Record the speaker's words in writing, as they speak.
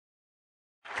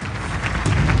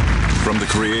From the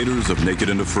creators of Naked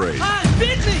and Afraid.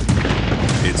 Bit me!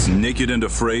 It's Naked and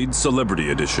Afraid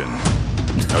Celebrity Edition.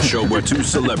 A show where two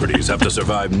celebrities have to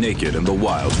survive naked in the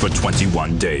wild for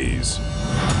 21 days.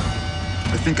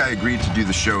 I think I agreed to do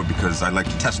the show because I like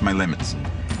to test my limits.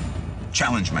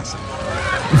 Challenge myself.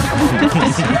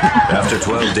 After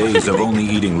 12 days of only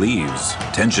eating leaves,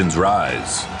 tensions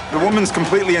rise. The woman's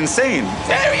completely insane.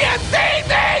 Tyrion, save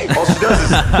me! All she does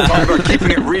is talk about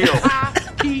keeping it real.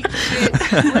 Keep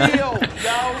it real,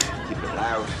 yo. Keep it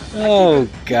loud. Oh,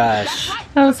 gosh.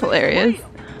 That was hilarious.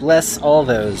 Bless all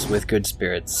those with good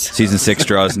spirits. Season 6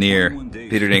 draws near.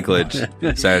 Peter Dinklage,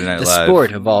 Saturday Night The Live.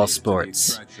 sport of all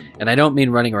sports. And I don't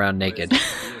mean running around naked.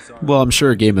 Well, I'm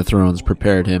sure Game of Thrones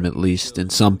prepared him, at least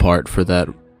in some part, for that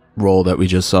role that we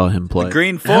just saw him play.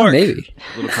 Green Fork. Oh, maybe.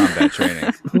 Little combat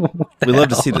training. We love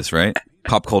to see this, right?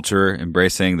 Pop culture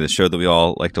embracing the show that we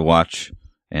all like to watch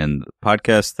and the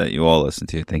podcast that you all listen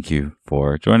to. Thank you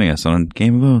for joining us on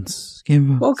Game of Bones.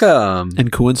 Game of Bones. Welcome. And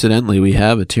coincidentally, we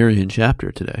have a Tyrion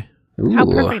chapter today. How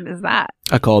Ooh. perfect is that?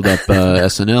 I called up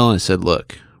SNL and I said,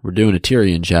 look, we're doing a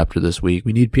Tyrion chapter this week.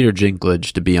 We need Peter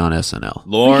Dinklage to be on SNL.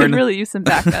 We Lorne. could really use some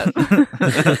backup.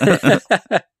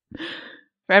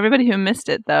 For everybody who missed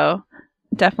it, though,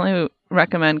 definitely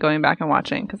recommend going back and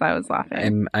watching because I was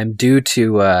laughing. I'm due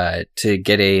to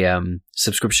get a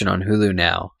subscription on Hulu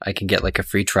now. I can get like a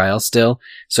free trial still.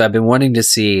 So I've been wanting to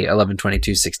see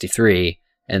 11/22/63,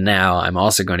 and now I'm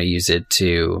also going to use it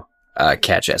to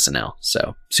catch SNL.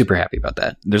 So super happy about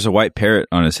that. There's a white parrot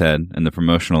on his head in the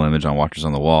promotional image on Watchers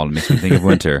on the Wall. It makes me think of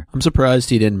winter. I'm surprised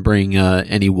he didn't bring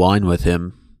any wine with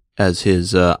him as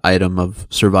his item of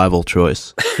survival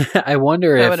choice. I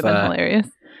wonder That if would have been hilarious.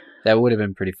 that would have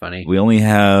been pretty funny. We only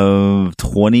have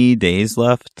 20 days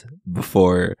left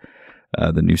before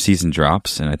the new season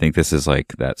drops, and I think this is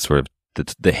like that sort of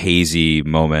the hazy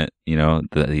moment, you know,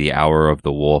 the hour of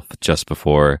the wolf just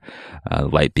before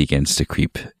light begins to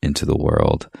creep into the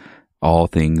world. All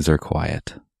things are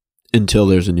quiet. Until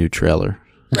there's a new trailer.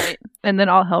 Right. And then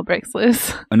all hell breaks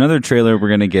loose. Another trailer, we're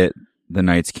going to get the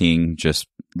Night's King just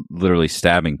literally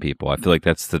stabbing people. I feel like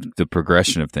that's the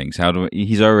progression of things.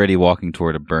 He's already walking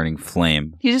toward a burning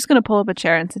flame. He's just going to pull up a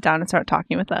chair and sit down and start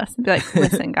talking with us and be like,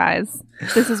 listen, guys,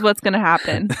 this is what's going to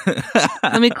happen.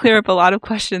 Let me clear up a lot of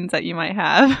questions that you might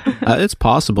have. It's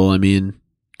possible. I mean,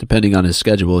 depending on his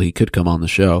schedule, he could come on the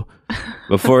show.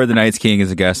 Before the Night's King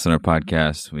is a guest on our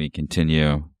podcast, we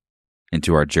continue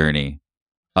into our journey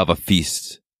of a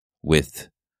feast with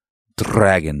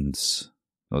dragons.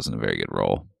 That wasn't a very good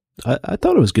role. I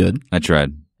thought it was good. I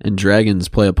tried. And dragons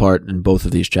play a part in both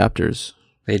of these chapters.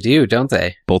 They do, don't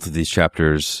they? Both of these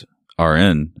chapters are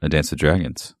in A Dance with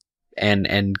Dragons.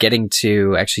 And getting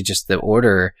to actually just the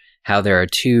order, how there are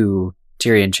two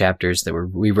Tyrion chapters that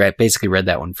we basically read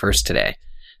that one first today.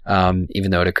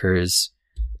 Even though it occurs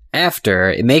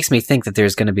after, it makes me think that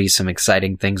there's going to be some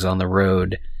exciting things on the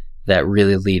road that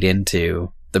really lead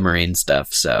into the Marine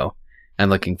stuff. So I'm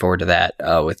looking forward to that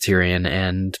with Tyrion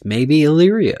and maybe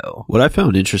Illyrio. What I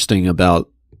found interesting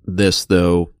about this,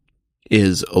 though,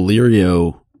 is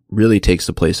Illyrio really takes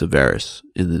the place of Varys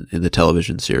in the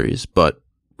television series, but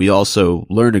we also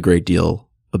learn a great deal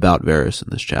about Varys in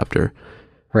this chapter.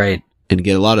 Right. And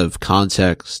get a lot of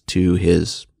context to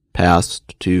his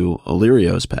past, to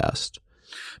Illyrio's past.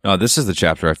 No, this is the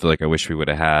chapter I feel like I wish we would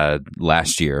have had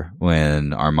last year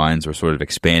when our minds were sort of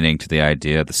expanding to the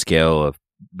idea, the scale of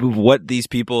what these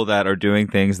people that are doing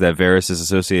things that Varys is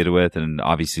associated with and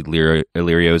obviously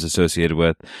Illyrio is associated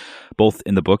with, both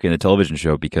in the book and the television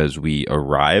show, because we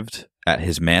arrived at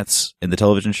his manse in the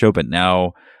television show, but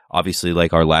now obviously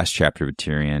like our last chapter with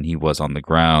Tyrion, he was on the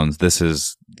grounds. This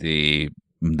is the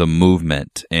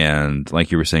movement. And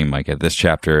like you were saying, Micah, this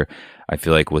chapter I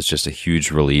feel like was just a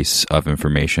huge release of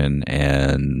information.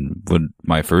 And when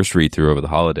my first read through over the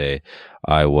holiday,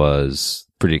 I was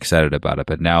pretty excited about it.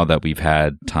 But now that we've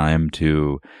had time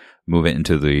to move it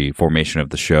into the formation of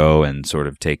the show and sort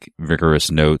of take vigorous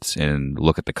notes and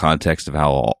look at the context of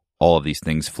how all of these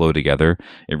things flow together,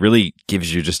 it really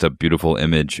gives you just a beautiful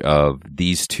image of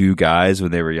these two guys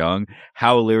when they were young,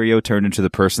 how Illyrio turned into the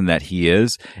person that he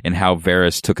is, and how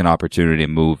Varys took an opportunity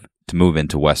to move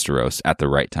into Westeros at the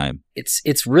right time.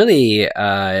 It's really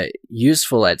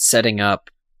useful at setting up,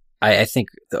 I think,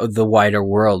 the wider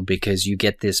world, because you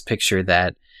get this picture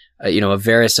that, of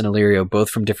Varys and Illyrio, both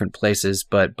from different places,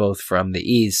 but both from the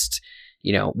east.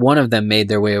 One of them made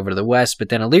their way over to the west, but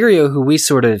then Illyrio, who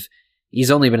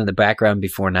he's only been in the background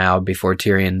before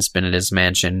Tyrion's been at his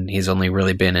mansion. He's only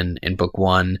really been in book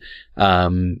one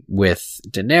with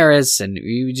Daenerys, and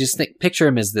you just picture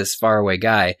him as this faraway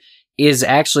guy. is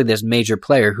actually this major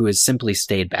player who has simply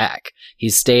stayed back.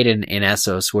 He's stayed in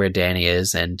Essos where Dany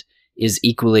is and is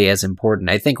equally as important.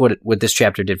 I think what this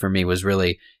chapter did for me was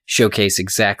really showcase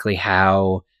exactly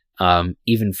how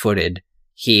even-footed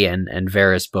he and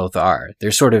Varys both are.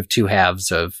 They're sort of two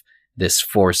halves of this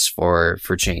force for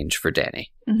change for Dany.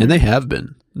 And they have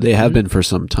been. They have been for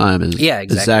some time, as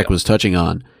Zach was touching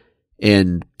on.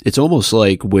 And it's almost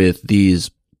like with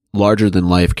these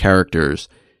larger-than-life characters,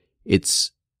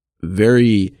 it's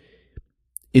very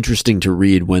interesting to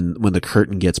read when the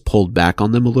curtain gets pulled back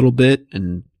on them a little bit.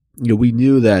 And we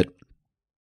knew that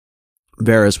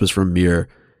Varys was from Myr,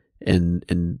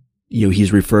 and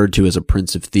he's referred to as a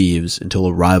prince of thieves until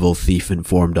a rival thief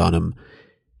informed on him.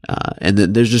 And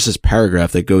then there's just this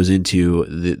paragraph that goes into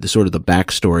the sort of the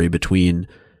backstory between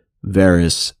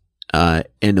Varys and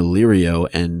Illyrio,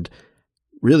 and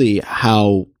really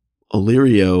how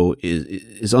Illyrio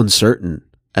is uncertain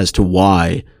as to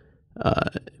why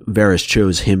Varys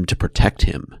chose him to protect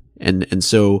him. And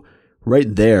so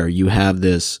right there you have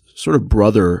this sort of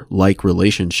brother-like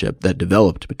relationship that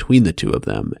developed between the two of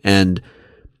them. And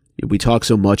we talk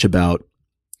so much about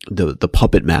the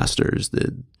puppet masters,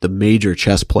 the major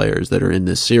chess players that are in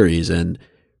this series, and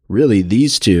really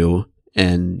these two,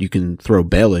 and you can throw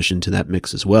Baelish into that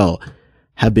mix as well,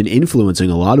 have been influencing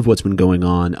a lot of what's been going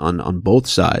on both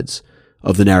sides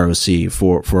of the Narrow Sea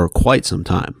for quite some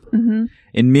time. Mm-hmm.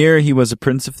 In Myr, he was a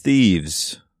prince of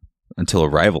thieves until a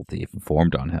rival thief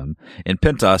informed on him. In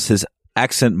Pentos, his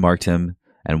accent marked him,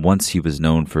 and once he was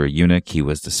known for a eunuch, he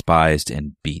was despised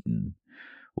and beaten.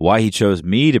 Why he chose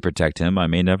me to protect him, I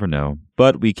may never know,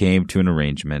 but we came to an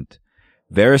arrangement.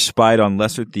 Varys spied on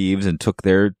lesser thieves and took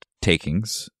their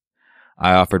takings.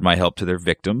 I offered my help to their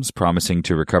victims, promising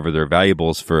to recover their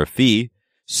valuables for a fee.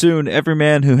 Soon, every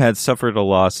man who had suffered a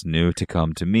loss knew to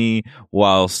come to me,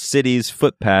 while cities,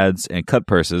 footpads, and cut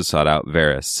purses sought out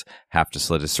Varys, half to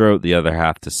slit his throat, the other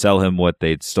half to sell him what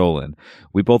they'd stolen.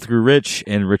 We both grew rich,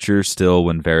 and richer still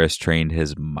when Varys trained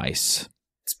his mice.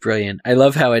 It's brilliant. I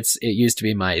love how it used to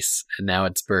be mice, and now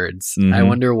it's birds. Mm-hmm. I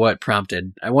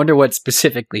wonder what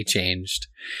specifically changed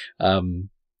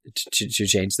to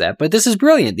change that. But this is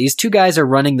brilliant. These two guys are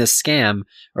running this scam,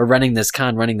 or running this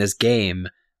game,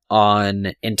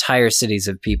 on entire cities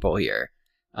of people here.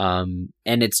 And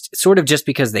it's sort of just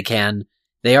because they can.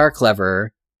 They are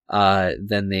cleverer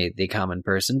than the common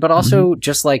person, but also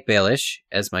just like Baelish,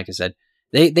 as Micah said,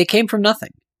 they came from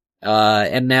nothing.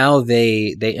 And now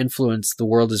they influence the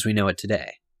world as we know it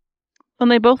today.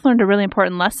 And they both learned a really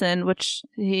important lesson, which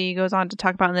he goes on to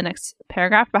talk about in the next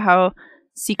paragraph, about how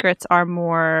secrets are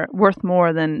worth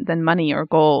more than money or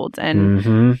gold,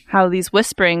 and how these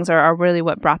whisperings are really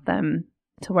what brought them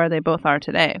to where they both are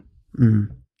today.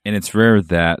 And it's rare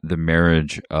that the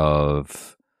marriage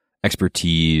of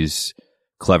expertise,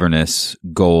 cleverness,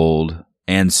 gold,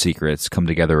 and secrets come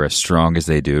together as strong as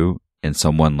they do in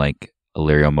someone like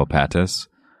Illyrio Mopatis.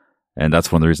 And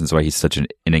that's one of the reasons why he's such an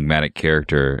enigmatic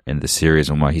character in the series,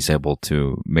 and why he's able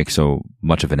to make so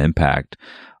much of an impact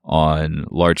on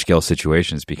large-scale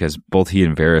situations, because both he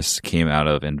and Varys came out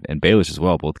of, and Baelish as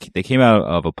well, they came out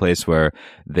of a place where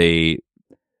they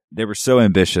were so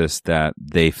ambitious that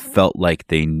they felt like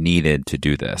they needed to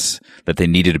do this, that they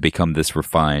needed to become this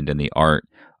refined in the art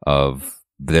of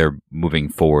their moving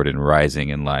forward and rising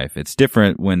in life. It's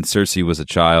different when Cersei was a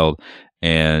child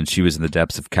and she was in the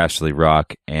depths of Casterly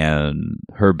Rock and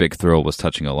her big thrill was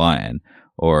touching a lion.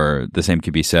 Or the same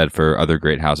could be said for other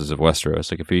great houses of Westeros.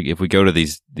 Like if we go to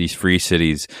these free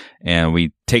cities and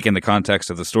we take in the context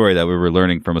of the story that we were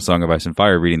learning from A Song of Ice and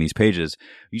Fire, reading these pages,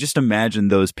 you just imagine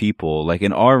those people, like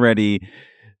an already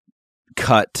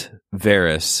cut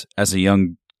Varys as a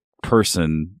young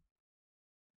person,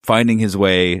 finding his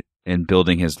way and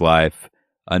building his life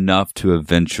enough to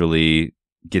eventually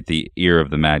get the ear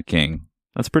of the Mad King.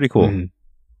 That's pretty cool. Mm-hmm.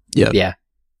 Yeah.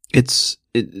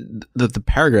 The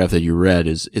paragraph that you read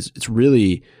it's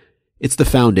really, it's the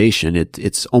foundation.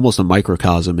 It's almost a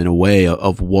microcosm in a way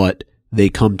of what they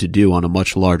come to do on a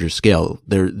much larger scale.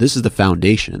 This is the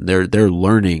foundation. They're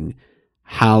learning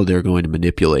how they're going to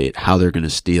manipulate, how they're going to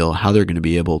steal, how they're going to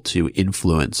be able to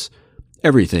influence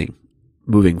everything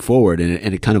moving forward.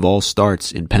 And it kind of all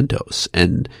starts in Pentos.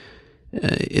 And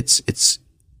it's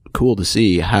cool to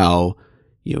see how,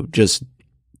 just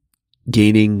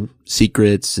gaining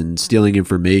secrets and stealing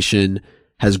information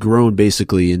has grown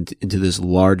basically into this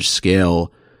large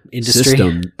scale industry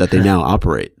system that they now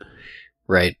operate.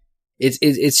 Right.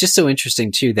 It's just so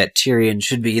interesting too that Tyrion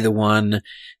should be the one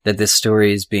that this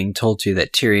story is being told to,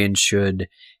 that Tyrion should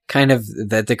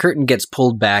that the curtain gets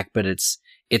pulled back, but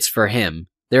it's for him.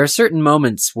 There are certain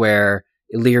moments where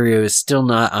Illyrio is still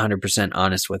not 100%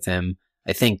 honest with him.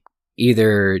 I think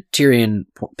either Tyrion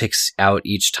picks out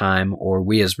each time, or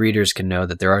we as readers can know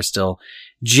that there are still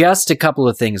just a couple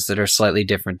of things that are slightly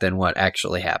different than what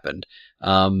actually happened.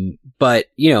 But,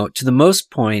 you know, for the most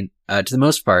part,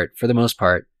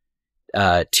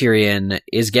 Tyrion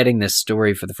is getting this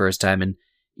story for the first time. And,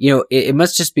 you know, it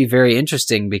must just be very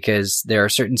interesting because there are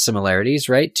certain similarities,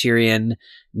 right? Tyrion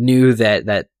knew that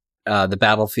the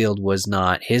battlefield was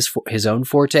not his own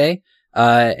forte,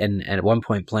 and at one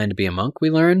point planned to be a monk, we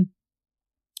learn.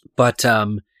 But,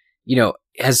 you know,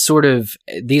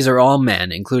 these are all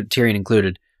men, Tyrion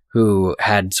included, who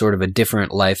had sort of a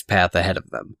different life path ahead of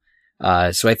them.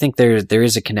 So I think there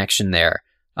is a connection there.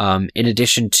 In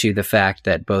addition to the fact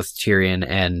that both Tyrion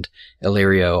and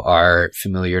Illyrio are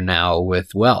familiar now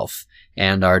with wealth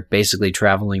and are basically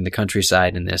traveling the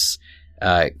countryside in this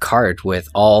cart with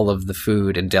all of the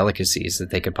food and delicacies that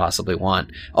they could possibly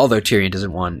want, although Tyrion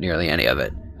doesn't want nearly any of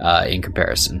it in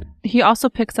comparison. He also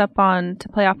picks up on, to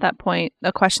play off that point,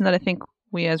 a question that I think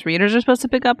we as readers are supposed to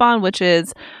pick up on, which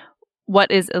is, what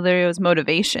is Illyrio's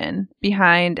motivation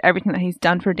behind everything that he's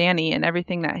done for Dany and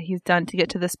everything that he's done to get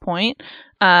to this point?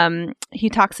 He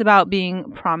talks about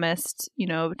being promised, you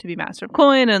know, to be Master of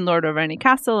Coin and Lord over any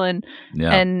castle, and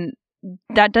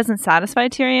that doesn't satisfy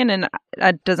Tyrion, and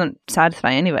that doesn't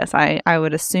satisfy any of us, I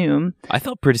would assume. I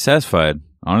felt pretty satisfied,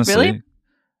 honestly. Really?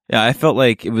 Yeah, I felt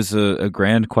like it was a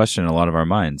grand question in a lot of our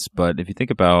minds. But if you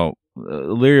think about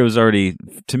Illyrio was already,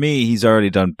 to me, he's already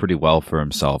done pretty well for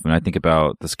himself. And I think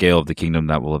about the scale of the kingdom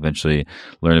that we'll eventually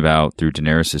learn about through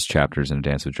Daenerys' chapters in A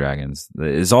Dance with Dragons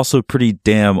is also pretty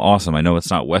damn awesome. I know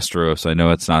it's not Westeros. I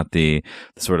know it's not the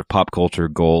sort of pop culture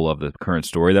goal of the current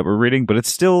story that we're reading, but it's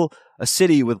still a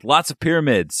city with lots of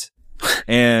pyramids.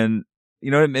 And,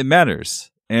 you know, it matters.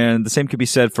 And the same could be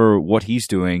said for what he's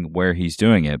doing, where he's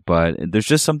doing it. But there's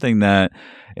just something that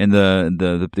in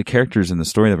the characters in the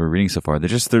story that we're reading so far,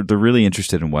 they're really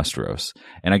interested in Westeros.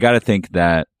 And I got to think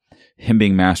that him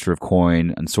being Master of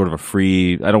Coin and sort of a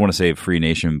free, I don't want to say a free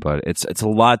nation, but it's a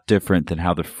lot different than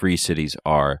how the free cities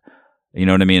are. You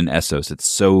know what I mean? In Essos, it's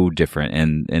so different.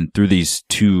 And through these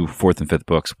 2 4th and 5th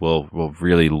books, we'll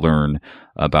really learn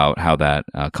about how that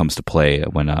comes to play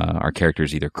when our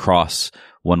characters either cross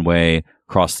one way,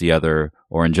 cross the other,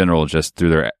 or in general, just through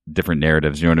their different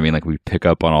narratives. You know what I mean? Like, we pick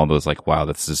up on all those, like, wow,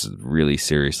 this is really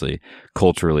seriously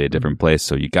culturally a different place.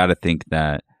 So you got to think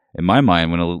that, in my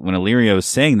mind, when Illyrio was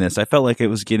saying this, I felt like I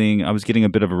was getting a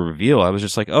bit of a reveal. I was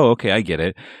just like, oh, okay, I get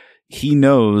it. He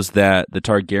knows that the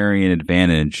Targaryen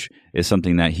advantage is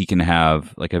something that he can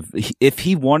have. Like, if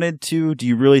he wanted to, do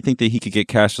you really think that he could get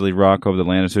Casterly Rock over the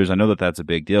Lannisters? I know that that's a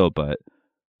big deal, but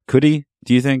could he?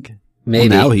 Do you think? Maybe.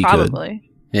 Well, now he Probably.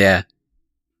 could. Yeah.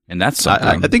 And that's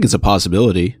something. I think it's a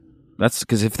possibility. That's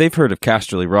because if they've heard of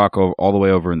Casterly Rock all the way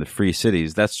over in the Free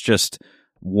Cities, that's just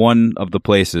one of the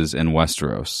places in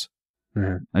Westeros.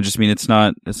 Mm-hmm. I just mean it's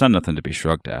not nothing to be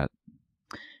shrugged at.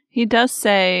 He does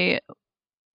say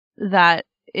that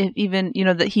if even, you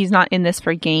know, that he's not in this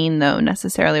for gain though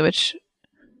necessarily, which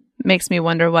makes me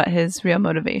wonder what his real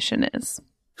motivation is.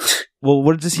 Well,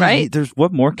 what does he? Right?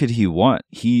 What more could he want?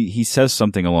 He says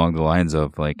something along the lines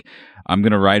of like, "I'm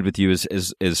going to ride with you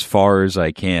as far as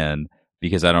I can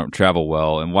because I don't travel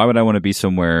well, and why would I want to be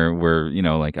somewhere where, you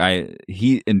know, like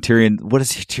Tyrion? What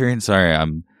is he? Tyrion?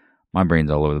 Sorry, my brain's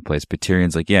all over the place. But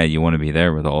Tyrion's like, yeah, you want to be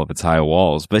there with all of its high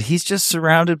walls, but he's just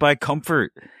surrounded by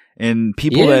comfort and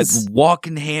people that walk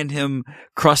and hand him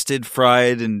crusted,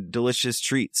 fried, and delicious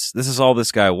treats. This is all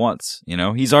this guy wants. You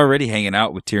know, he's already hanging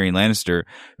out with Tyrion Lannister,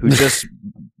 who just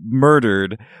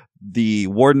murdered the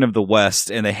Warden of the West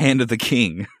and the Hand of the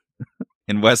King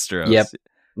in Westeros. Yep.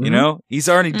 You know, he's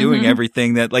already doing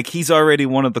everything that, like, he's already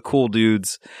one of the cool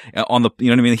dudes on the, you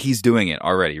know what I mean? He's doing it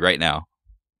already right now.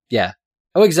 Yeah.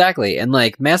 Oh, exactly. And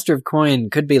like Master of Coin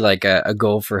could be like a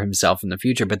goal for himself in the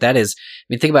future, but that is, I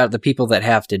mean, think about the people that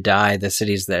have to die, the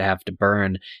cities that have to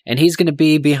burn, and he's going to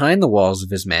be behind the walls of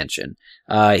his mansion.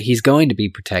 He's going to be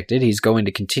protected. He's going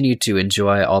to continue to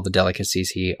enjoy all the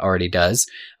delicacies he already does.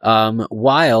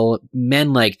 While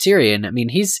men like Tyrion, I mean,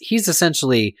 he's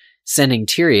essentially sending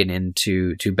Tyrion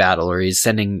into battle, or he's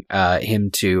sending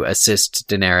him to assist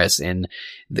Daenerys in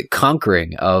the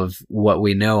conquering of what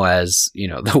we know as, you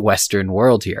know, the Western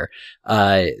world here.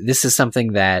 This is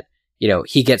something that, you know,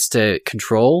 he gets to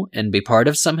control and be part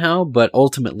of somehow, but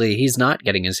ultimately he's not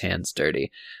getting his hands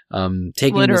dirty. Taking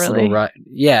Literally. this little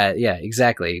yeah,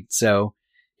 exactly. So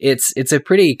it's a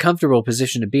pretty comfortable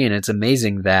position to be in. It's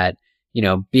amazing that, you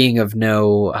know, being of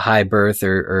no high birth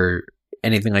or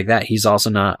anything like that, he's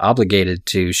also not obligated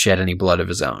to shed any blood of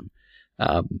his own.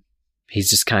 He's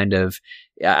just kind of,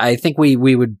 I think we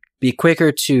would be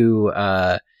quicker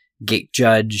to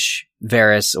judge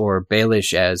Varys or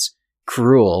Baelish as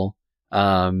cruel,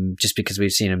 just because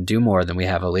we've seen him do more than we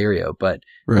have Illyrio. But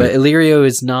Illyrio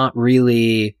is not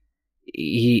really.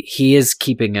 He is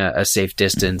keeping a safe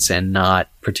distance and not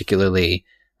particularly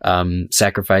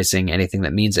sacrificing anything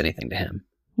that means anything to him.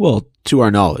 Well, to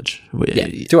our knowledge.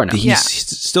 To our knowledge.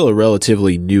 He's still a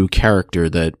relatively new character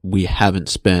that we haven't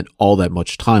spent all that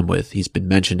much time with. He's been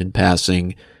mentioned in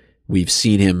passing. We've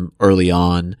seen him early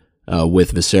on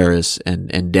with Viserys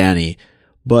and Dany.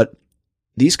 But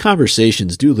these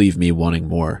conversations do leave me wanting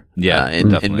more. Yeah,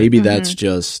 and maybe that's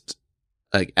just,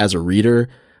 like, as a reader,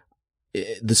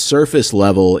 the surface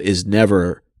level is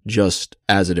never just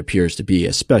as it appears to be,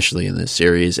 especially in this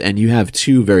series. And you have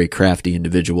two very crafty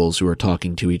individuals who are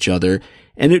talking to each other.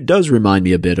 And it does remind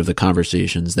me a bit of the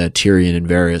conversations that Tyrion and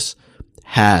Varys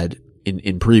had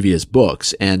in previous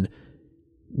books. And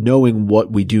knowing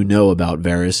what we do know about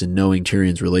Varys and knowing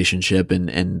Tyrion's relationship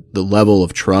and the level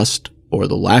of trust or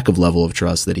the lack of level of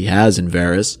trust that he has in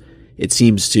Varys, it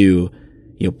seems to,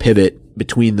 pivot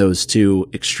between those two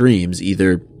extremes.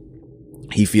 Either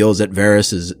he feels that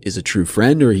Varys is a true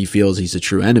friend, or he feels he's a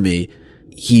true enemy.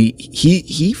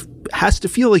 He has to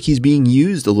feel like he's being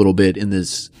used a little bit in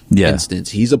this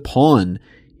instance. He's a pawn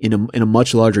in a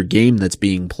much larger game that's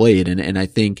being played, and I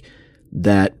think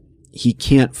that he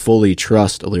can't fully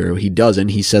trust Illyrio. He doesn't.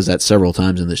 He says that several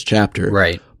times in this chapter.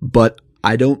 Right. But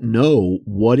I don't know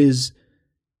what is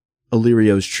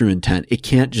Illyrio's true intent. It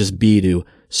can't just be to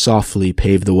softly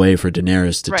pave the way for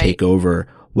Daenerys to take over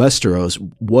Westeros.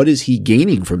 What is he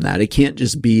gaining from that? It can't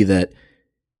just be that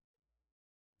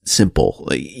simple.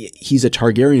 Like, he's a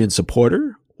Targaryen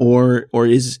supporter, or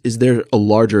is there a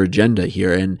larger agenda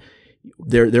here? And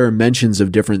there are mentions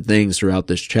of different things throughout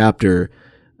this chapter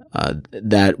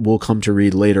that we'll come to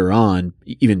read later on,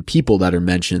 even people that are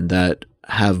mentioned that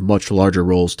have much larger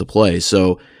roles to play.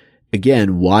 So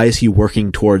again, why is he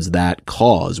working towards that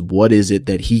cause? What is it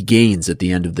that he gains at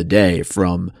the end of the day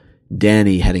from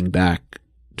Dany heading back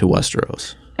to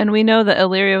Westeros? And we know that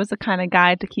Illyrio was the kind of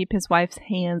guy to keep his wife's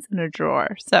hands in a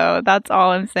drawer. So that's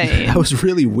all I'm saying. That was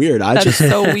really weird. That's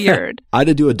so weird. I had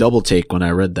to do a double take when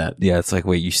I read that. Yeah, it's like,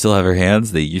 wait, you still have her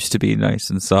hands? They used to be nice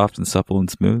and soft and supple and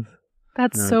smooth?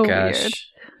 That's so weird.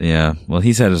 Yeah, well,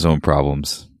 he's had his own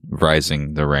problems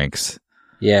rising the ranks.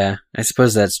 Yeah, I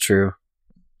suppose that's true.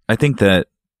 I think that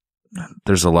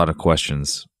there's a lot of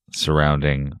questions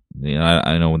surrounding.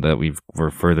 I know that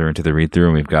we're further into the read through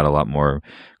and we've got a lot more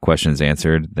questions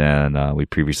answered than we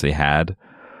previously had.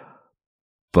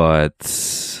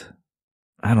 But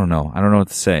I don't know. I don't know what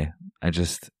to say.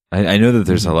 I know that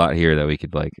there's a lot here that we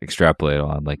could like extrapolate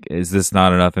on. Like, is this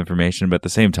not enough information? But at the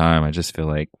same time, I just feel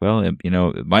like, well,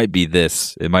 it might be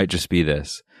this. It might just be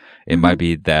this. It might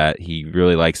be that he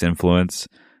really likes influence,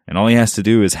 and all he has to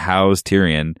do is house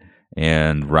Tyrion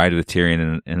and ride with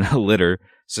Tyrion in a litter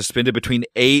suspended between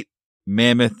 8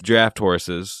 mammoth draft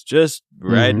horses, just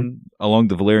riding along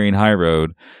the Valyrian high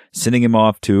road, sending him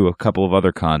off to a couple of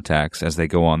other contacts as they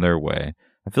go on their way.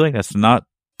 I feel like that's not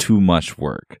too much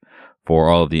work for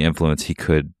all of the influence he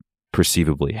could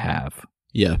perceivably have.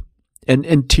 Yeah. And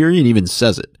Tyrion even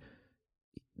says it.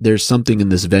 There's something in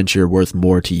this venture worth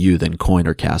more to you than coin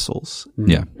or castles.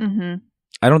 Yeah.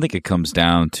 I don't think it comes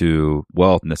down to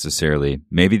wealth necessarily.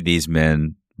 Maybe these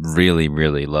men really,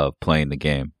 really love playing the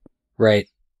game. Right.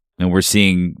 And we're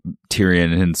seeing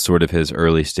Tyrion in sort of his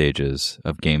early stages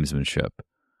of gamesmanship.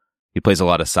 He plays a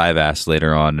lot of Syvas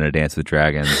later on in A Dance with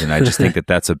Dragons, and I just think that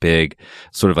that's a big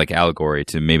sort of like allegory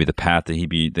to maybe the path that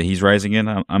he's rising in.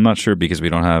 I'm not sure because we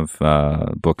don't have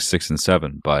books 6 and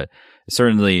 7, but it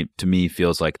certainly to me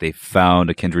feels like they found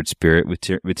a kindred spirit with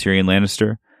Tyrion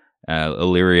Lannister.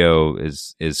 Illyrio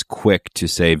is quick to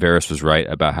say Varys was right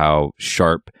about how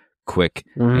sharp, quick,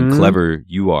 and clever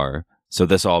you are. So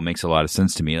this all makes a lot of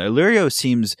sense to me. Illyrio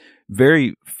seems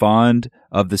very fond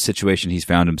of the situation he's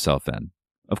found himself in.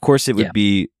 Of course, it would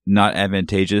be not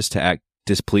advantageous to act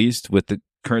displeased with the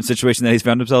current situation that he's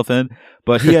found himself in,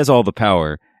 but he has all the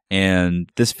power. And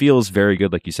this feels very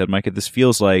good, like you said, Micah. This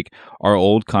feels like our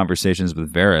old conversations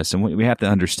with Varys. And what we have to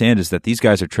understand is that these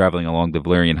guys are traveling along the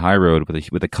Valyrian high road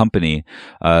with a company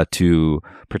to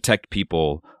protect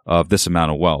people of this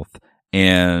amount of wealth.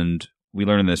 And we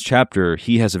learn in this chapter,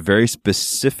 he has a very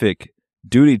specific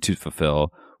duty to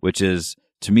fulfill, which is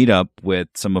to meet up with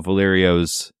some of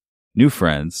Illyrio's new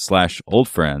friends / old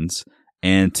friends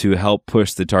and to help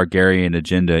push the Targaryen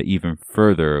agenda even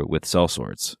further with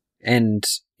sellswords. And,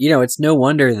 it's no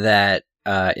wonder that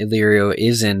Illyrio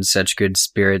is in such good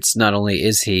spirits. Not only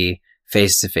is he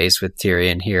face to face with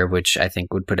Tyrion here, which I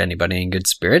think would put anybody in good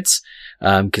spirits,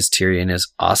 because Tyrion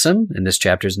is awesome, and this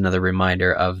chapter is another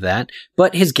reminder of that.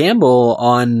 But his gamble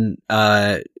on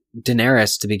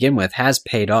Daenerys to begin with has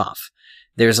paid off.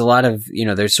 There's a lot of,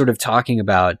 they're sort of talking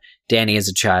about Dany as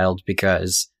a child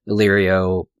because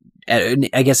Illyrio,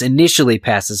 I guess, initially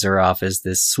passes her off as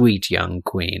this sweet young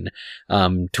queen,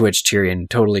 to which Tyrion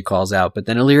totally calls out. But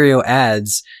then Illyrio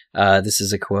adds, this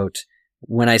is a quote,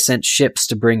 "When I sent ships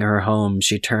to bring her home,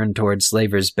 she turned towards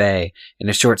Slaver's Bay. In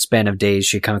a short span of days,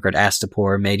 she conquered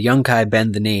Astapor, made Yunkai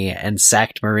bend the knee, and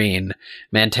sacked Meereen.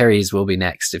 Mantares will be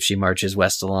next if she marches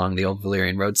west along the old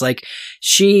Valyrian roads." Like,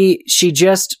 she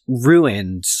just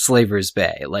ruined Slaver's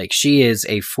Bay. Like, she is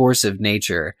a force of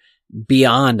nature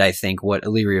beyond, I think, what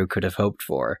Illyrio could have hoped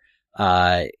for.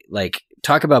 Like,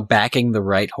 talk about backing the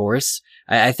right horse.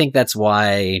 I think that's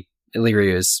why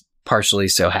Illyrio is partially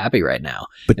so happy right now.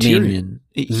 But Tyrion,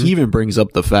 he even brings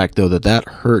up the fact, though, that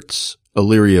hurts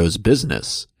Illyrio's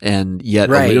business, and yet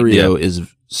Illyrio is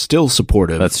still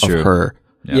supportive of her.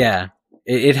 Yeah.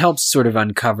 It helps sort of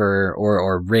uncover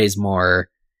or raise more.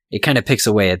 It kind of picks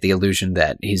away at the illusion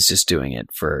that he's just doing it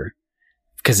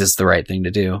because it's the right thing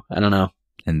to do. I don't know.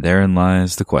 And therein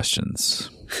lies the questions.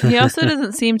 He also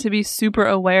doesn't seem to be super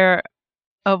aware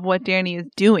of what Dany is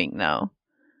doing, though.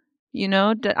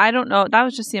 I don't know. That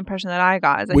was just the impression that I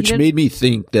got. Which made me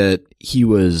think that he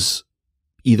was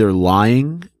either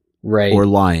lying or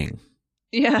lying.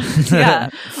 Yeah. Yeah.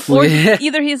 Or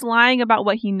either he's lying about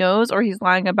what he knows or he's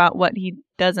lying about what he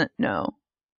doesn't know.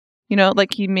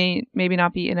 Like he maybe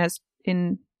not be either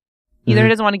he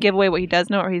doesn't want to give away what he does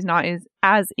know, or he's not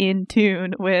as in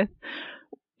tune with,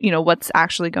 what's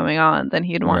actually going on than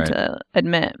he'd want to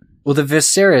admit. Well,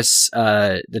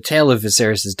 the tale of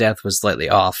Viserys' death was slightly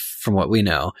off from what we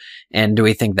know. And do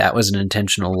we think that was an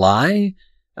intentional lie?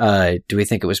 Do we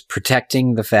think it was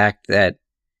protecting the fact that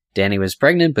Dany was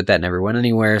pregnant, but that never went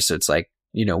anywhere? So it's like,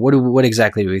 what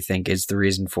exactly do we think is the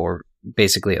reason for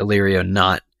basically Illyrio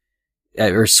not,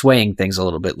 or swaying things a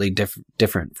little bit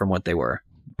different from what they were?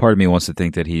 Part of me wants to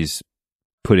think that he's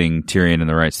putting Tyrion in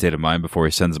the right state of mind before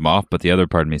he sends him off, but the other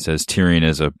part of me says Tyrion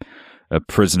is a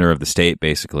prisoner of the state,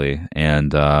 basically,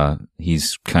 and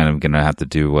he's kind of going to have to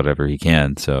do whatever he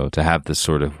can. So to have this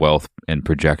sort of wealth and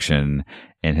projection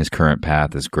in his current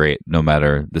path is great, no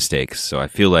matter the stakes. So I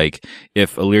feel like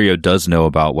if Illyrio does know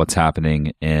about what's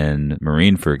happening in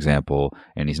Meereen, for example,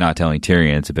 and he's not telling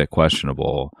Tyrion, it's a bit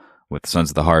questionable with Sons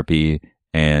of the Harpy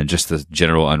and just the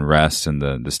general unrest and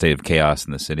the state of chaos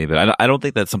in the city. But I don't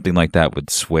think that something like that would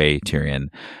sway Tyrion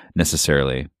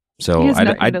necessarily. So he has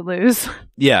nothing to lose.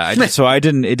 Yeah, it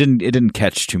didn't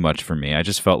catch too much for me. I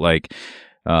just felt like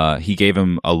he gave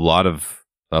him a lot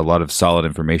of solid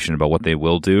information about what they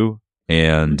will do,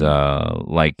 and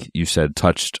like you said,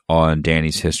 touched on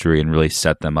Dany's history and really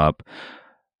set them up.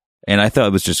 And I thought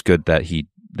it was just good that he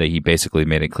basically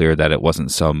made it clear that it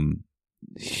wasn't some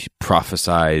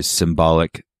prophesized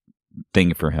symbolic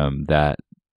thing for him, that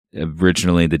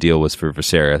originally the deal was for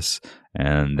Viserys,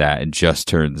 and that it just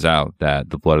turns out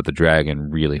that the blood of the dragon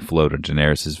really flowed in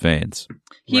Daenerys' veins.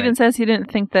 He even says he didn't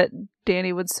think that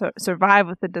Dany would survive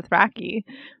with the Dothraki,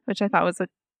 which I thought was a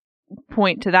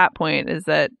point to that point, is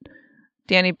that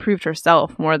Dany proved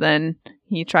herself more than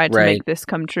he tried to make this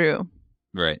come true.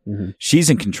 Right. Mm-hmm. She's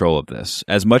in control of this.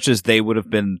 As much as they would have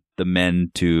been the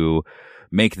men to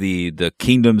make the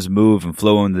kingdoms move and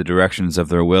flow in the directions of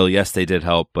their will, yes, they did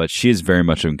help, but she is very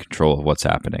much in control of what's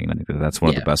happening. And I think that's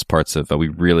one of the best parts of we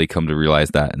really come to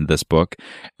realize that in this book.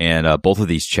 And both of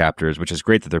these chapters, which is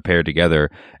great that they're paired together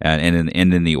and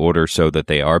in the order so that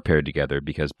they are paired together,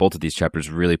 because both of these chapters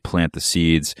really plant the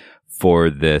seeds for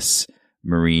this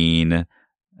Meereen,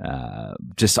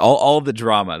 just all of the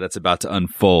drama that's about to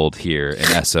unfold here in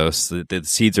Essos. The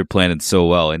seeds are planted so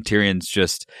well, and Tyrion's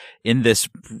just in this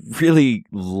really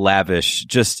lavish,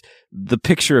 just the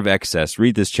picture of excess.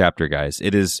 Read this chapter, guys.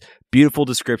 It is beautiful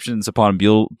descriptions upon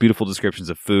beautiful descriptions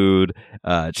of food,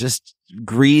 just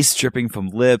grease dripping from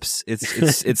lips.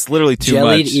 It's literally too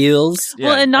jellied much. Eels. Yeah.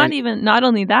 Well, and not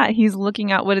only that, he's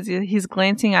looking at he's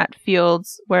glancing at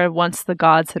fields where once the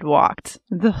gods had walked.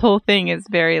 The whole thing is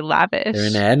very lavish. They're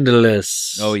in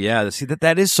endless. Oh yeah, see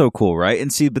that is so cool, right?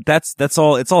 And see, but that's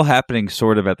all. It's all happening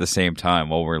sort of at the same time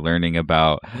while we're learning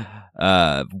about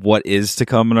what is to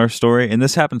come in our story. And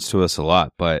this happens to us a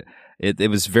lot, but it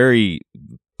was very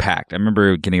packed. I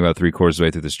remember getting about 3/4 of the way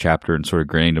through this chapter and sort of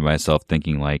grinning to myself,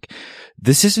 thinking like,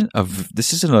 this isn't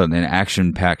an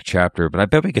action-packed chapter, but I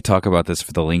bet we could talk about this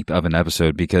for the length of an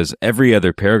episode, because every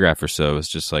other paragraph or so is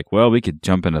just like, well, we could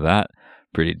jump into that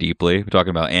pretty deeply. We're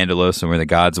talking about Andalos and where the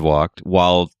gods walked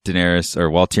while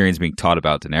Tyrion's being taught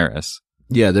about Daenerys.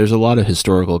 Yeah, there's a lot of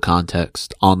historical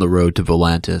context on the road to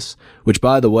Volantis, which,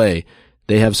 by the way,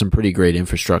 they have some pretty great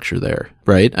infrastructure there,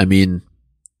 right? I mean,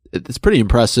 it's pretty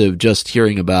impressive just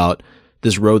hearing about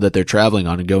this road that they're traveling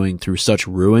on and going through such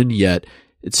ruin, yet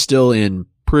it's still in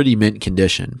pretty mint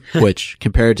condition, which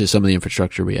compared to some of the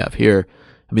infrastructure we have here,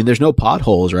 I mean, there's no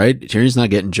potholes, right? Tyrion's not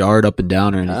getting jarred up and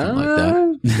down or anything like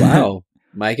that. Wow.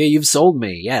 Micah, you've sold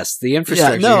me. Yes, the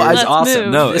infrastructure no, is Let's awesome.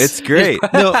 move. No, it's great.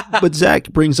 No, but Zach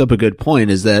brings up a good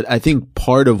point is that I think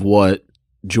part of what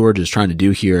George is trying to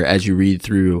do here as you read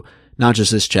through not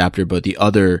just this chapter, but the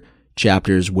other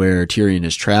chapters where Tyrion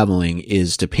is traveling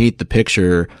is to paint the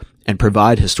picture and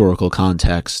provide historical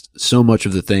context. So much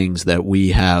of the things that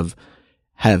we have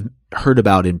heard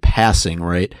about in passing,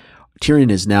 right?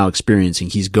 Tyrion is now experiencing,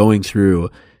 he's going through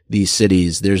these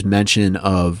cities. There's mention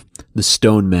of the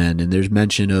Stone Men and there's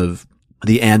mention of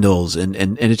the Andals and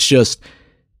it's just,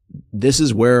 this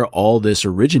is where all this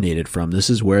originated from. This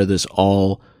is where this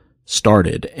all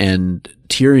started. And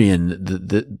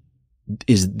Tyrion,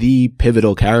 is the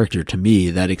pivotal character to me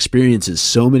that experiences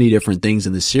so many different things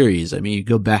in the series. I mean, you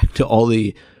go back to all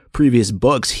the previous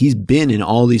books, he's been in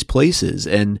all these places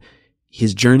and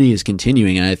his journey is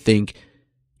continuing. And I think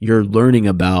you're learning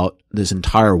about this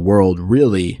entire world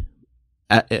really,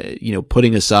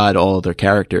 putting aside all other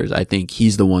characters. I think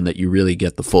he's the one that you really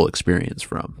get the full experience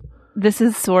from. This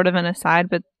is sort of an aside,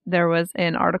 but there was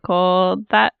an article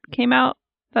that came out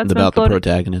that's About been the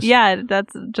protagonist. Yeah,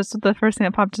 that's just the first thing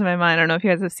that popped into my mind. I don't know if you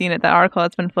guys have seen it. That article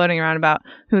that's been floating around about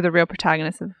who the real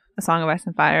protagonist of A Song of Ice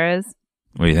and Fire is.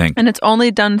 What do you think? And it's only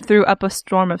done through Up a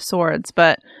Storm of Swords,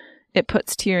 but it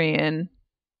puts Tyrion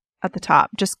at the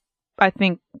top. Just, I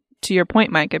think, to your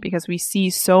point, Micah, because we see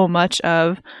so much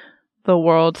of the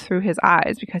world through his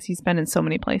eyes because he's been in so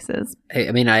many places.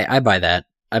 I mean, I buy that.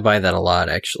 I buy that a lot,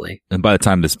 actually. And by the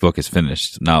time this book is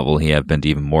finished, not will he have been to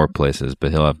even more places,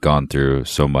 but he'll have gone through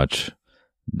so much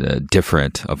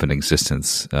different of an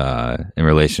existence in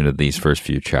relation to these first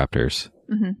few chapters.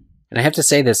 Mm-hmm. And I have to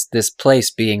say, this place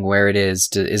being where it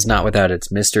is not without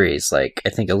its mysteries. Like, I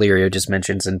think Illyrio just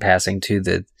mentions in passing to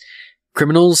the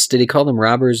criminals. Did he call them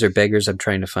robbers or beggars? I'm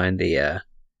trying to find the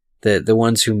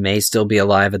ones who may still be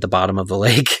alive at the bottom of the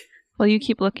lake. Well, you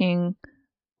keep looking.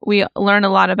 We learn a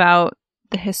lot about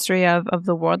the history of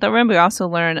the world that we're in, but we also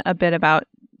learn a bit about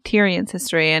Tyrion's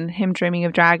history and him dreaming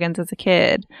of dragons as a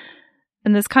kid.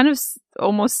 And this kind of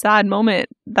almost sad moment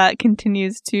that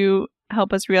continues to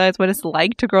help us realize what it's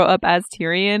like to grow up as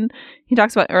Tyrion. He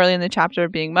talks about early in the chapter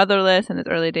being motherless and his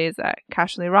early days at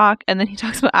Cashley Rock. And then he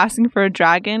talks about asking for a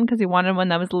dragon because he wanted one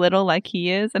that was little like he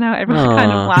is, and how everyone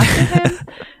kind of laughed at him.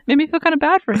 Made me feel kind of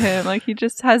bad for him. Like, he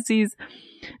just has these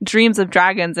dreams of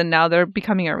dragons and now they're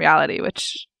becoming a reality,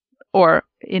 or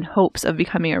in hopes of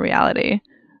becoming a reality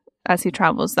as he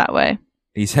travels that way.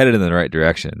 He's headed in the right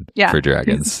direction for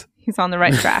dragons. He's on the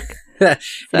right track. And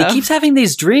he keeps having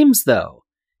these dreams, though.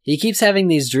 He keeps having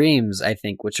these dreams, I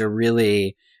think, which are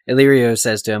really... Illyrio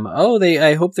says to him,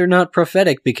 I hope they're not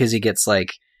prophetic, because he gets,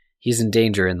 he's in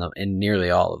danger in nearly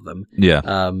all of them.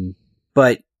 Yeah.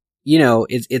 But,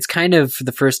 it's kind of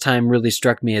the first time really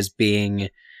struck me as being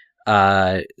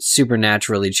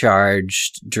supernaturally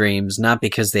charged dreams, not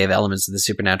because they have elements of the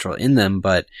supernatural in them,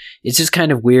 but it's just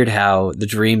kind of weird how the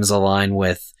dreams align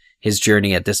with his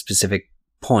journey at this specific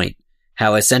point.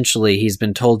 How essentially he's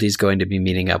been told he's going to be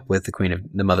meeting up with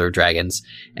the Mother of Dragons,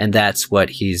 and that's what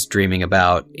he's dreaming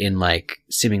about in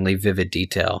seemingly vivid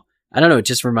detail. I don't know, it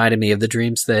just reminded me of the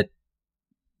dreams that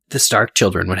the Stark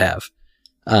children would have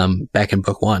back in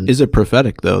book 1. Is it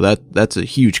prophetic, though? That's a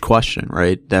huge question,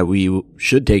 right? That we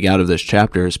should take out of this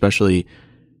chapter, especially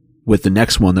with the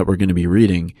next one that we're going to be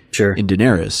reading in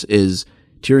Daenerys, is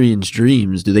Tyrion's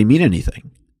dreams, do they mean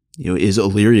anything? Is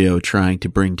Illyrio trying to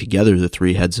bring together the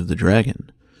three heads of the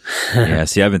dragon? Yeah,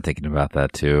 see, I've been thinking about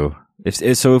that too.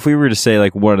 If we were to say,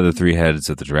 what are the three heads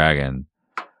of the dragon?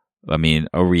 I mean,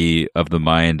 are we of the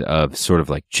mind of sort of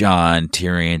like Jon,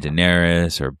 Tyrion,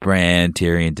 Daenerys, or Bran,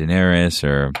 Tyrion, Daenerys,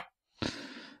 or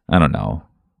I don't know.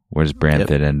 Where does Bran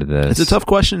fit into this? It's a tough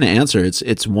question to answer.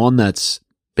 It's one that's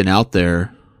been out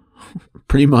there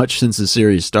pretty much since the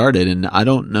series started, and I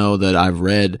don't know that I've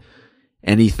read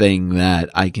anything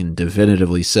that I can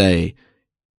definitively say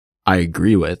I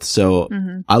agree with. So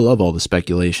I love all the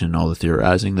speculation and all the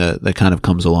theorizing that kind of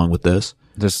comes along with this.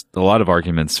 There's a lot of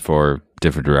arguments for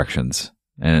different directions,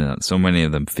 and so many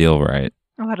of them feel right.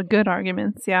 A lot of good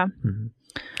arguments, yeah. Mm-hmm.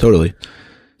 Totally.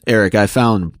 Eric, I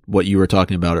found what you were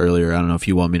talking about earlier. I don't know if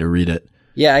you want me to read it.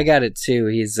 Yeah, I got it too.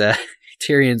 He's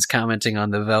Tyrion's commenting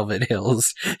on the Velvet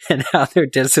Hills and how they're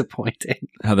disappointing.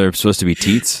 How they're supposed to be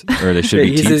teats, or they should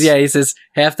be He teats. says,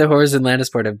 half the whores in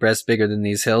Lannisport have breasts bigger than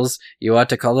these hills. You ought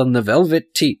to call them the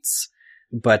Velvet Teats.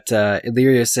 But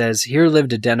Illyrio says, here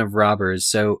lived a den of robbers.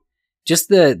 So just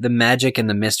the magic and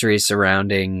the mystery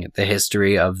surrounding the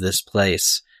history of this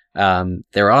place.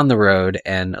 They're on the road,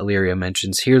 and Illyrio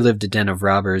mentions, here lived a den of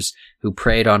robbers who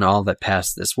preyed on all that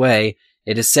passed this way.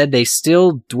 It is said they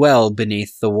still dwell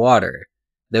beneath the water.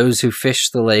 Those who fish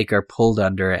the lake are pulled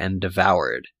under and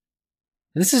devoured.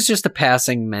 This is just a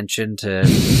passing mention to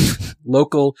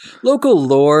local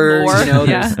lore. You know,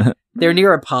 yeah. They're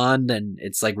near a pond, and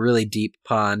it's like really deep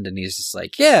pond, and he's just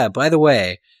like, yeah, by the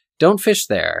way, don't fish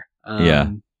there.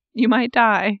 Yeah. You might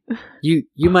die. You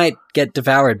might get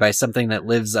devoured by something that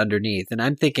lives underneath. And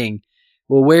I'm thinking,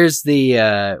 well, where's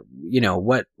the,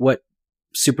 what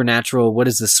supernatural, what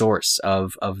is the source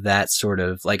of that sort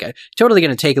of, like, I'm totally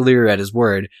going to take Illyrio at his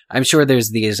word. I'm sure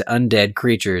there's these undead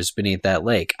creatures beneath that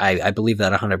lake. I believe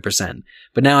that 100%.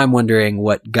 But now I'm wondering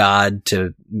what god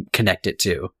to connect it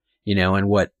to, and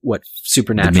what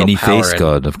supernatural The many power. face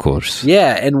god, of course.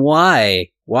 Yeah. And why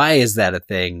is that a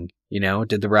thing?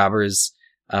 Did the robbers,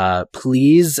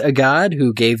 please a god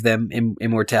who gave them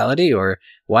immortality, or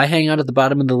why hang out at the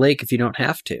bottom of the lake if you don't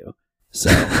have to? So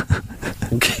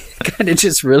I'm kind of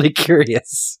just really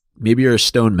curious. Maybe you're a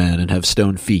stone man and have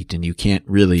stone feet, and you can't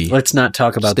really. Let's not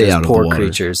talk about Stay those out of the poor water.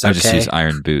 creatures. I just Okay? use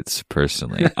iron boots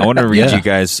personally. I want to read Yeah. you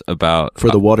guys about for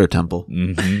the water temple.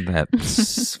 I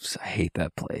hate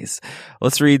that place.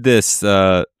 Let's read this.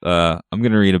 I'm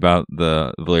going to read about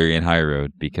the Valyrian High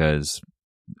Road because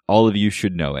all of you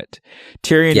should know it.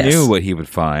 Tyrion Yes. knew what he would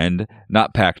find,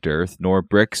 not packed earth, nor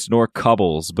bricks, nor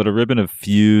cobbles, but a ribbon of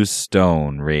fused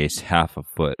stone raised half a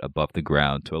foot above the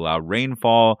ground to allow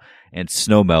rainfall and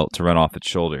snowmelt to run off its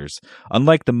shoulders.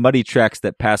 Unlike the muddy tracks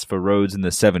that pass for roads in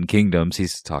the Seven Kingdoms,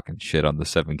 he's talking shit on the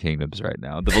Seven Kingdoms right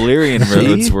now. The Valyrian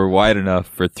roads were wide enough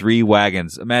for 3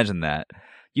 wagons. Imagine that.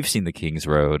 You've seen the King's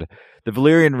Road. The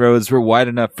Valyrian roads were wide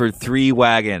enough for 3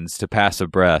 wagons to pass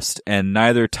abreast, and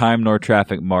neither time nor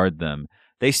traffic marred them.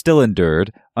 They still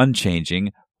endured,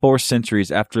 unchanging, 4 centuries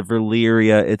after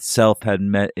Valyria itself had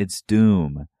met its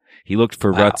doom. He looked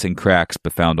for ruts and cracks,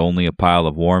 but found only a pile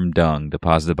of warm dung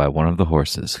deposited by one of the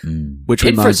horses. Which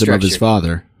reminds him of his Infrastructure.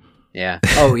 father. Yeah.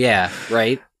 Oh, yeah.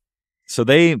 Right. So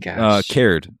they Gosh.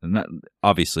 cared, not,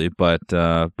 obviously, but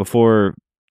before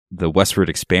the westward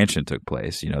expansion took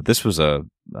place, this was a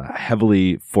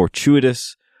heavily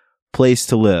fortuitous place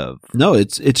to live. No,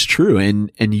 it's true,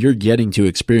 and you're getting to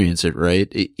experience it,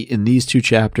 right? In these 2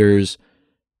 chapters,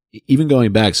 even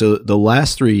going back, so the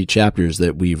last 3 chapters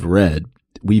that we've read,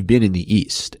 we've been in the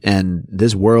East, and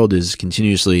this world is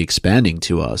continuously expanding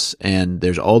to us, and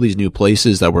there's all these new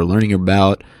places that we're learning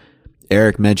about.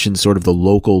 Eric mentioned sort of the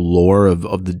local lore of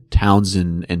the towns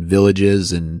and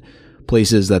villages and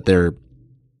places that they're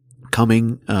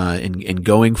coming and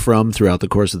going from throughout the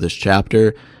course of this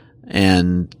chapter.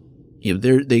 And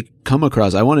they come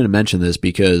across, I wanted to mention this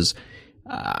because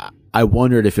I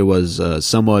wondered if it was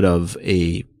somewhat of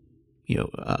a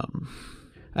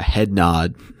head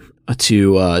nod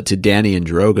to Dany and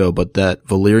Drogo, but that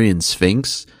Valyrian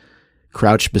Sphinx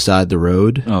crouched beside the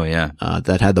road Oh, yeah.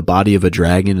 that had the body of a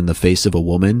dragon and the face of a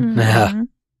woman. Mhm.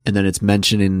 And then it's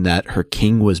mentioning that her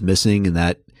king was missing and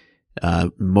that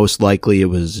most likely it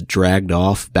was dragged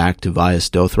off back to Vias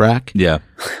Dothrak. Yeah.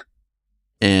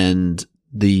 And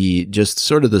the just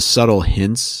sort of the subtle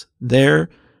hints there,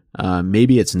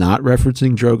 maybe it's not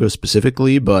referencing Drogo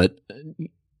specifically, but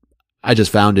I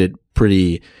just found it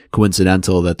pretty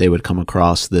coincidental that they would come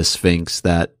across this Sphinx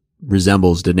that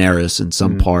resembles Daenerys in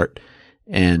some part,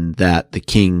 and that the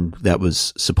king that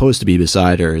was supposed to be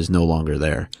beside her is no longer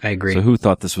there. I agree. So who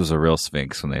thought this was a real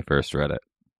Sphinx when they first read it?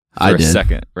 For I a did.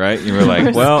 second, right? You were For like,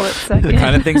 a well, split the second.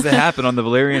 kind of things that happen on the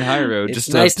Valyrian High Road. It's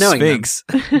Just nice a knowing them. Sphinx.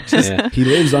 Yeah. He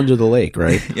lives under the lake,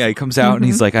 right? Yeah, he comes out and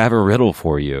he's like, I have a riddle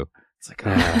for you. It's like,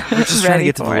 we're just trying to Ready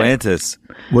get to for it. Volantis.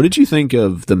 What did you think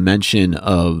of the mention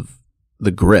of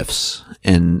the Griffs?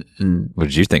 And What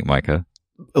did you think, Micah?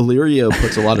 Illyrio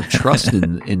puts a lot of trust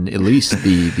in at least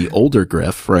the older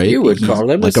Griff, right? You would He's call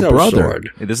him like a a brother sword.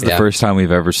 This is the Yeah. first time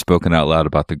we've ever spoken out loud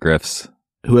about the Griffs.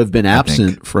 who have been I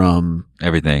absent think. from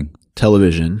Everything.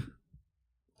 television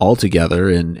altogether,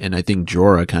 and I think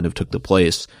Jorah kind of took the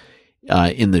place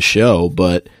in the show,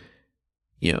 but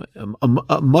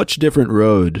a much different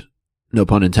road, no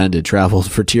pun intended,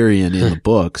 traveled for Tyrion in the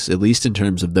books, at least in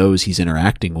terms of those he's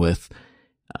interacting with.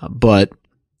 But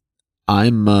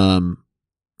I'm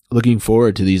looking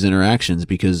forward to these interactions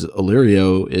because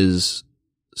Illyrio is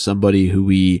somebody who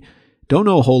we don't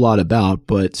know a whole lot about,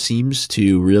 but seems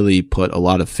to really put a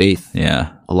lot of faith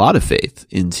into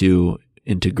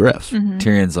Griff. Mhm.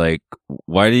 Tyrion's like,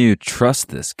 why do you trust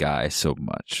this guy so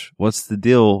much? What's the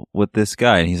deal with this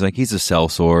guy? And he's like, he's a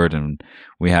sellsword and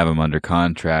we have him under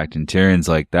contract. And Tyrion's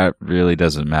like, that really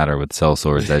doesn't matter with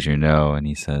sellswords, as you know. And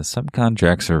he says, some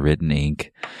contracts are written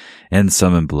ink and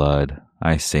some in blood.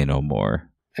 I say no more.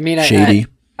 I mean, Shady.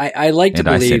 I like to And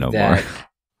I say believe no that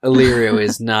Illyrio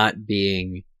is not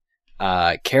being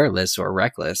careless or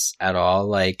reckless at all.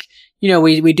 Like,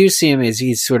 we do see him as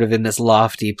he's sort of in this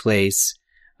lofty place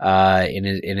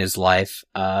in his life.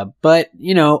 But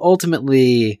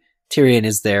ultimately Tyrion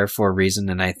is there for a reason,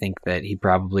 and I think that he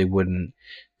probably wouldn't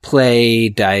play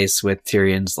dice with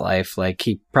Tyrion's life. Like,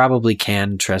 he probably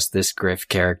can trust this Griff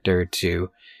character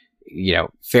to,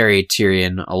 ferry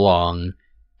Tyrion along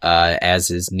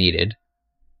as is needed.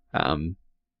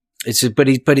 It's just, but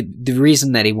the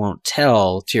reason that he won't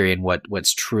tell Tyrion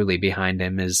what's truly behind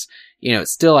him is,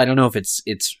 still, I don't know if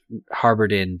it's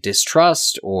harbored in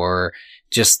distrust or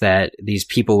just that these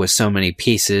people with so many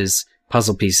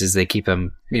puzzle pieces, they keep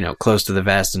him, close to the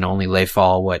vest and only lay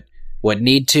fall what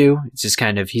need to. It's just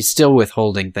kind of, he's still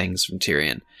withholding things from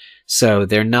Tyrion. So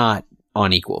they're not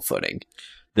on equal footing.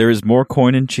 There is more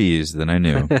coin and cheese than I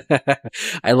knew.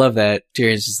 I love that.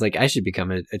 Tyrion's just like, I should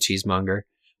become a cheesemonger.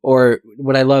 Or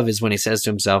what I love is when he says to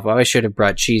himself, oh, I should have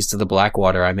brought cheese to the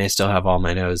Blackwater. I may still have all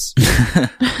my nose.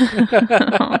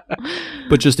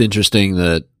 But just interesting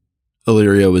that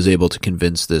Illyrio was able to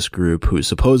convince this group, who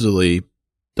supposedly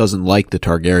doesn't like the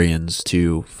Targaryens,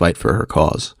 to fight for her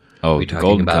cause. Oh, We the talking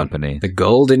Golden about Company. The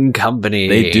Golden Company.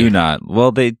 They do not.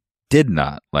 Well, they did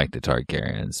not like the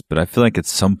Targaryens, but I feel like at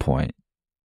some point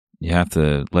you have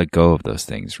to let go of those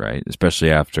things, right?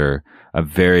 Especially after a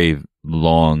very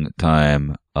long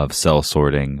time of cell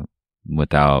sorting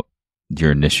without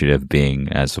your initiative being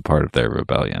as a part of their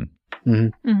rebellion.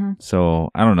 Mm-hmm. Mm-hmm. So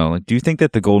I don't know. Like, do you think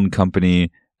that the Golden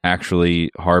Company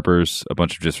actually harbors a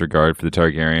bunch of disregard for the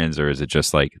Targaryens, or is it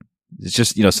just like it's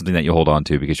just something that you hold on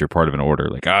to because you're part of an order?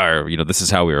 Like, this is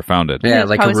how we were founded. Yeah, It's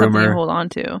like a probably something you rumor. hold on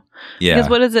to. Yeah. Because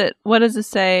what does it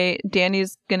say?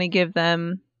 Danny's going to give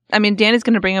them. I mean, Danny's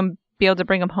going to be able to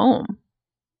bring them home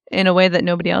in a way that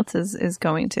nobody else is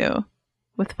going to,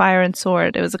 with fire and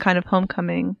sword. It was a kind of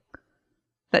homecoming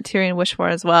that Tyrion wished for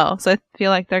as well. So I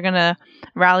feel like they're going to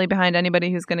rally behind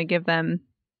anybody who's going to give them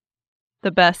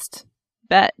the best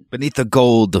bet. Beneath the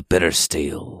gold, the bitter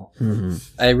steel. Mm-hmm.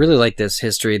 I really like this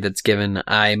history that's given.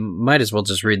 I might as well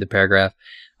just read the paragraph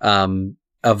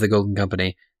of the Golden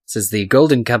Company. It says, the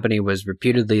Golden Company was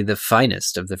reputedly the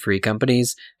finest of the free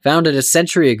companies, founded a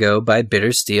century ago by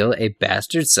Bittersteel, a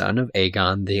bastard son of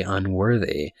Aegon the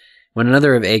Unworthy. When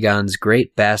another of Aegon's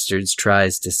great bastards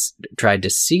tried to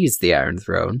seize the Iron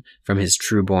Throne from his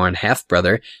true-born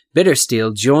half-brother,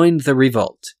 Bittersteel joined the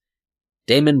revolt.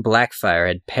 Daemon Blackfyre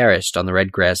had perished on the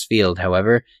Redgrass Field,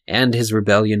 however, and his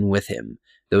rebellion with him.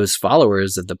 Those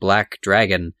followers of the Black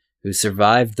Dragon, who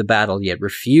survived the battle yet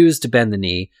refused to bend the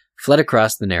knee, fled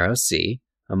across the narrow sea,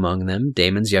 among them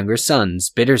Daemon's younger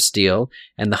sons, Bittersteel,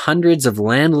 and the hundreds of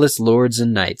landless lords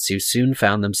and knights who soon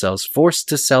found themselves forced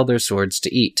to sell their swords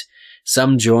to eat.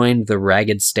 Some joined the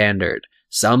Ragged Standard,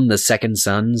 some the Second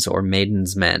Sons or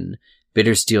Maiden's Men.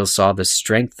 Bittersteel saw the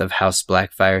strength of House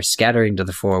Blackfyre scattering to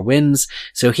the four winds,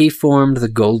 so he formed the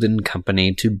Golden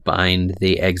Company to bind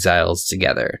the exiles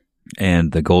together.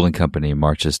 And the Golden Company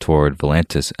marches toward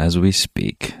Volantis as we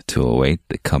speak to await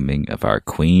the coming of our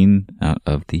queen out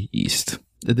of the east.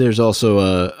 There's also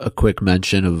a quick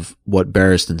mention of what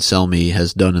Barristan Selmy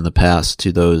has done in the past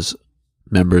to those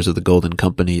members of the Golden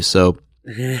Company, so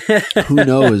who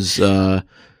knows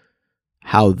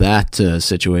how that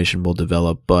situation will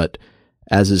develop, but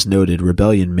as is noted,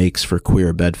 rebellion makes for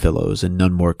queer bedfellows, and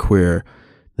none more queer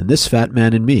than this fat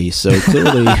man and me, so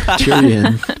clearly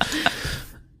Tyrion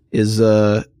is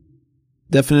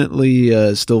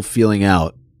definitely still feeling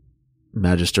out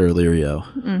Magister Illyrio.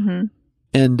 Mm-hmm.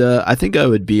 And I think I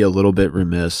would be a little bit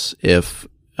remiss if,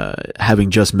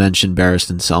 having just mentioned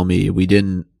Barristan Selmy, we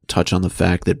didn't touch on the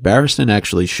fact that Barristan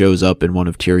actually shows up in one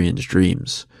of Tyrion's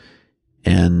dreams.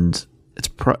 And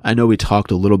I know we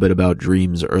talked a little bit about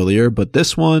dreams earlier, but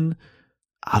this one,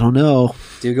 I don't know.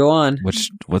 Do go on.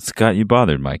 What's got you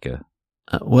bothered, Micah?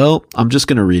 Well, I'm just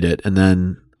going to read it, and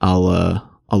then I'll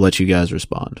let you guys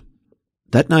respond.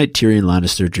 That night, Tyrion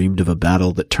Lannister dreamed of a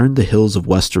battle that turned the hills of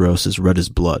Westeros as red as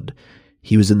blood.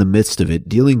 He was in the midst of it,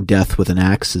 dealing death with an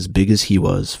axe as big as he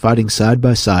was, fighting side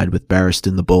by side with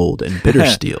Barristan the Bold and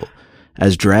Bittersteel,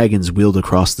 as dragons wheeled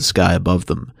across the sky above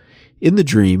them. In the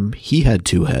dream, he had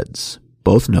two heads,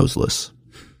 both noseless,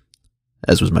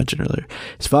 as was mentioned earlier.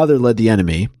 His father led the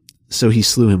enemy, so he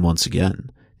slew him once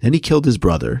again. Then he killed his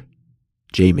brother,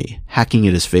 Jaime, hacking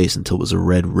at his face until it was a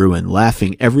red ruin,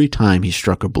 laughing every time he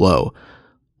struck a blow.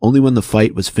 Only when the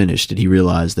fight was finished did he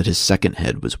realize that his second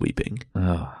head was weeping.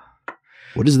 Oh.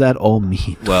 What does that all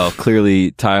mean? Well,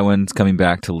 clearly Tywin's coming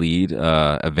back to lead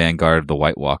a vanguard of the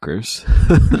White Walkers.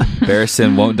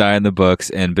 Barristan won't die in the books,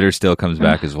 and Bittersteel comes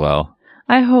back as well.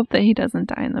 I hope that he doesn't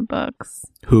die in the books.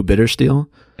 Who, Bittersteel?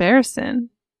 Barristan.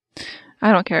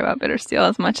 I don't care about Bittersteel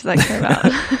as much as I care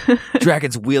about.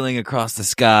 Dragons wheeling across the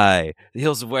sky. The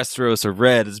hills of Westeros are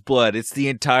red as blood. It's the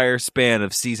entire span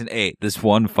of season 8. This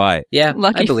one fight. Yeah,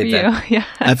 Lucky I believe for you. that. Yeah.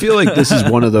 I feel like this is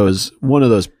one of those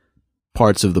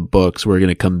parts of the books we're going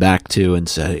to come back to and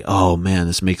say, oh man,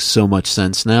 this makes so much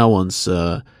sense now once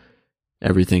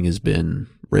everything has been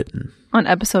written. On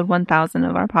episode 1000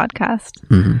 of our podcast.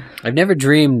 Mm-hmm. I've never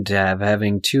dreamed of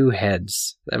having 2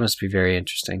 heads. That must be very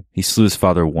interesting. He slew his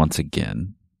father once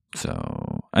again.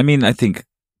 So, I mean, I think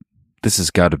this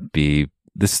has got to be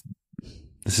this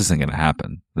isn't going to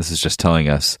happen. This is just telling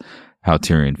us how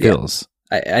Tyrion feels.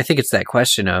 I think it's that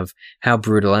question of how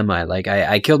brutal am I? Like,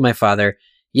 I killed my father.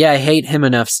 Yeah, I hate him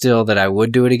enough still that I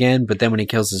would do it again. But then when he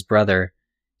kills his brother,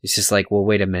 it's just like, well,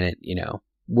 wait a minute,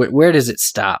 where does it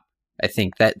stop? I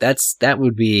think that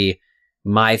would be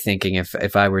my thinking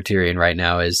if I were Tyrion right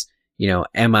now is,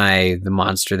 am I the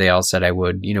monster they all said I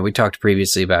would? We talked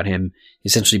previously about him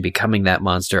essentially becoming that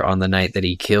monster on the night that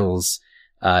he kills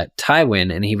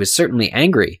Tywin, and he was certainly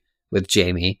angry with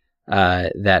Jaime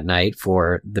that night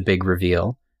for the big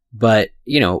reveal. But,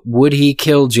 would he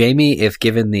kill Jaime if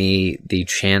given the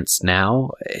chance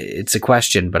now? It's a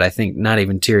question, but I think not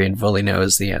even Tyrion fully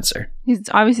knows the answer. He's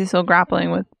obviously still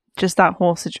grappling with just that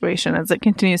whole situation as it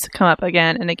continues to come up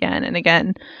again and again and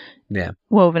again. Yeah.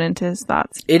 Woven into his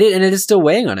thoughts. It is still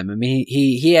weighing on him. I mean,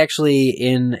 he actually,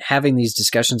 in having these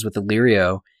discussions with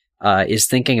Illyrio, is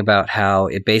thinking about how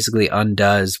it basically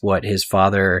undoes what his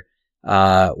father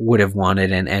would have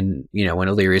wanted. And when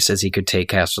Illyrio says he could take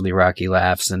Casterly Rock, he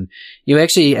laughs. And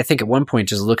actually, I think at one point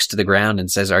just looks to the ground and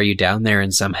says, are you down there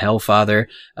in some hell, father?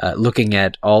 Looking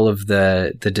at all of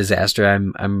the disaster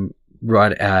I'm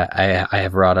wrought, I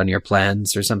have wrought on your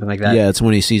plans or something like that. Yeah, it's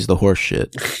when he sees the horse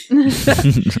shit.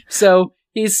 So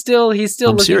he's still I'm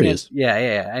looking serious.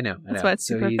 Yeah, I know. That's why it's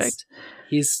so perfect.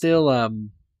 He's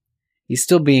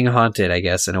still being haunted, I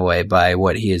guess, in a way, by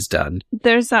what he has done.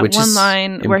 There's that one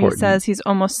line where he important. says he's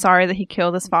almost sorry that he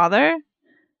killed his father.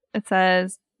 It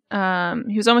says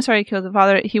he was almost sorry he killed his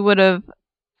father. He would have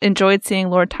enjoyed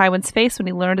seeing Lord Tywin's face when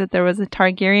he learned that there was a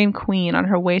Targaryen queen on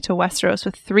her way to Westeros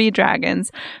with 3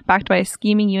 dragons, backed by a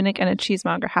scheming eunuch and a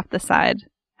cheesemonger half the size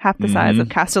of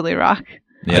Casterly Rock.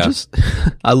 Yeah.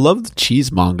 I love the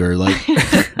cheesemonger.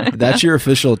 Like, that's your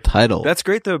official title. That's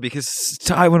great, though, because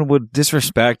Tywin would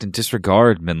disrespect and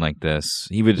disregard men like this.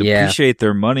 He would appreciate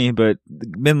their money, but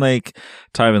men like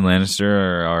Tywin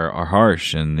Lannister are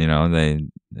harsh, and,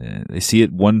 they see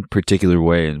it one particular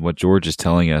way. And what George is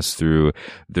telling us through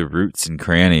the roots and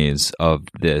crannies of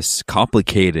this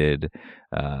complicated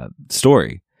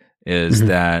story is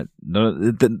that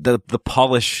the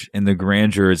polish and the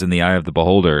grandeur is in the eye of the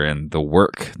beholder, and the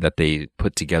work that they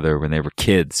put together when they were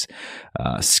kids,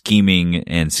 scheming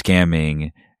and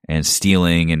scamming and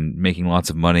stealing and making lots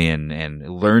of money and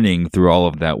learning through all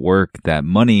of that work that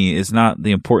money is not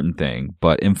the important thing,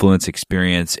 but influence,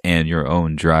 experience, and your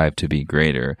own drive to be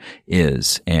greater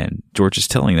is. And George is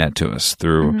telling that to us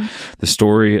through the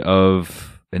story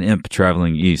of an imp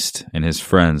traveling east and his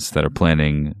friends that are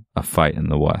planning a fight in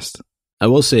the west. I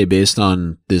will say, based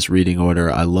on this reading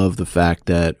order, I love the fact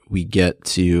that we get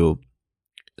to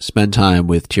spend time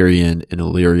with Tyrion and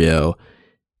Illyrio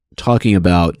talking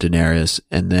about Daenerys,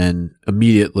 and then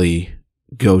immediately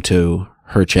go to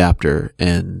her chapter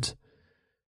and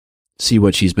see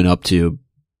what she's been up to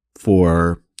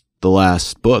for the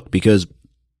last book. Because,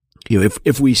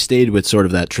 if we stayed with sort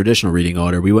of that traditional reading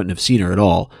order, we wouldn't have seen her at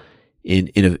all in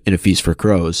a Feast for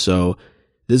Crows. So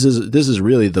this is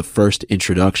really the first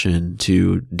introduction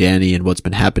to Dany and what's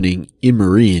been happening in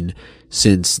Meereen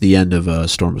since the end of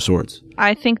Storm of Swords.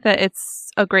 I think that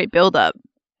it's a great build-up.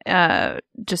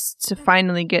 Just to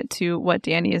finally get to what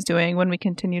Dany is doing when we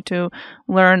continue to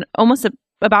learn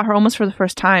about her almost for the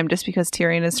first time, just because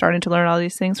Tyrion is starting to learn all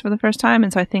these things for the first time.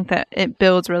 And so I think that it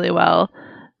builds really well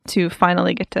to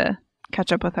finally get to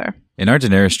catch up with her. In our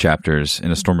Daenerys chapters in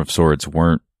A Storm of Swords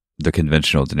weren't the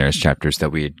conventional Daenerys chapters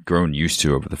that we had grown used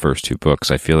to over the first 2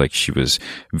 books. I feel like she was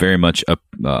very much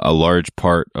a large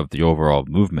part of the overall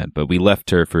movement, but we left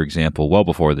her, for example, well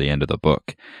before the end of the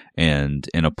book and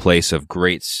in a place of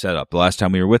great setup. The last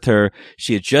time we were with her,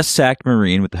 she had just sacked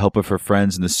Meereen with the help of her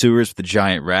friends in the sewers with the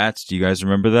giant rats. Do you guys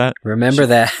remember that? Remember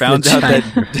that. Found out that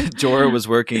Jorah was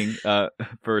working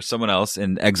for someone else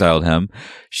and exiled him.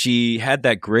 She had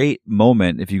that great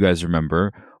moment, if you guys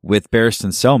remember, with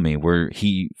Barristan Selmy, where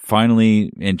he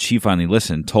finally, and she finally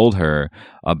listened, told her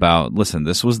about, listen,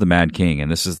 this was the Mad King,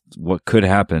 and this is what could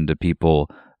happen to people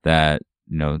that,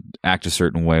 you know, act a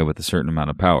certain way with a certain amount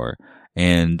of power.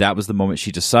 And that was the moment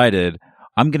she decided,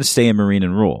 I'm going to stay in Meereen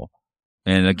and rule.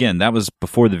 And again, that was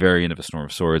before the very end of A Storm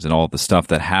of Swords, and all the stuff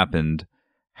that happened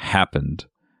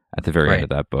at the very end of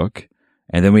that book.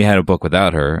 And then we had a book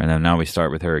without her, and then now we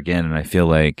start with her again. And I feel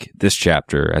like this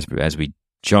chapter, as we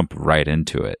jump right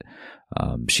into it,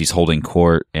 she's holding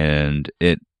court, and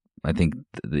I think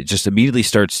it just immediately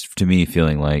starts to me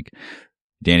feeling like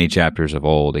Dany chapters of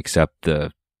old, except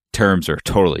the terms are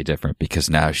totally different because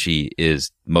now she is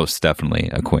most definitely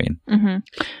a queen. Mm-hmm.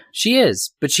 She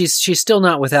is, but she's still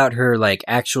not without her like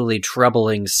actually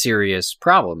troubling serious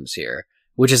problems here,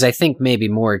 which is I think maybe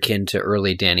more akin to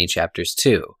early Dany chapters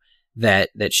too. That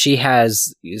she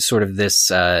has sort of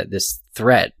this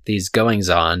threat, these goings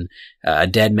on. A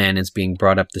dead man is being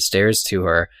brought up the stairs to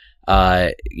her,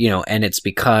 and it's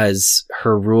because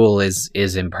her rule is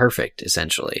imperfect.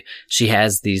 Essentially, she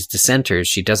has these dissenters.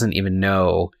 She doesn't even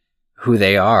know who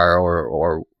they are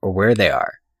or where they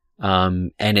are,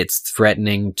 and it's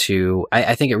threatening to.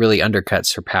 I think it really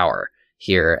undercuts her power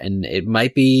here, and it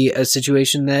might be a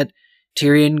situation that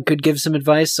Tyrion could give some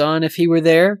advice on if he were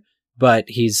there. But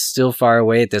he's still far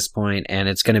away at this point, and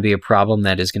it's going to be a problem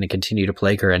that is going to continue to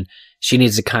plague her, and she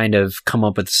needs to kind of come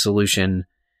up with a solution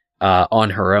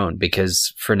on her own,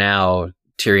 because for now,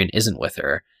 Tyrion isn't with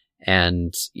her.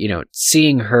 And,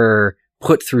 seeing her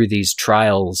put through these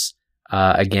trials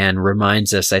again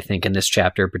reminds us, I think, in this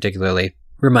chapter particularly,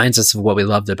 reminds us of what we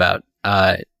loved about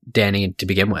Dany to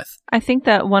begin with. I think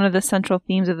that one of the central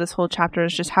themes of this whole chapter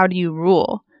is just how do you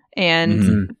rule,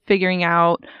 and figuring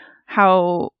out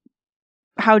how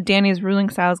Dany's ruling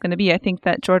style is going to be. I think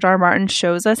that George R. R. Martin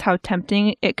shows us how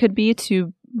tempting it could be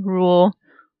to rule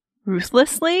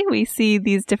ruthlessly. We see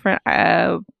these different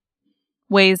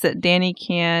ways that Dany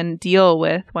can deal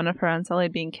with one of her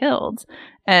Unsullied being killed.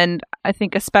 And I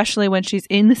think especially when she's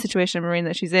in the situation of Meereen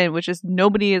that she's in, which is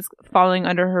nobody is following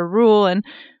under her rule, and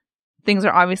things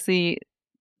are obviously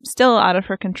still out of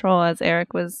her control, as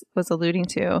Eric was alluding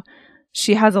to.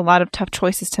 She has a lot of tough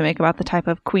choices to make about the type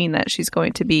of queen that she's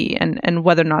going to be, and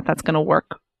whether or not that's going to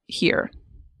work here.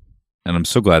 And I'm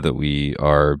so glad that we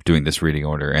are doing this reading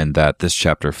order and that this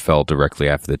chapter fell directly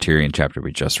after the Tyrion chapter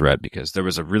we just read, because there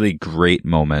was a really great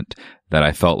moment that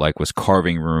I felt like was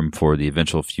carving room for the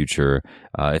eventual future,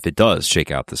 if it does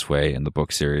shake out this way in the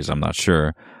book series, I'm not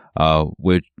sure,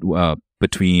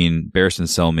 between Barristan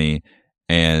Selmy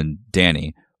and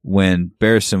Dany. When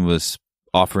Barristan was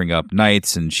offering up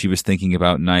knights, and she was thinking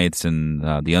about knights, and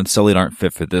the Unsullied aren't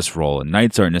fit for this role, and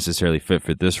knights aren't necessarily fit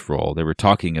for this role. They were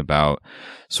talking about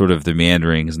sort of the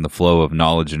meanderings and the flow of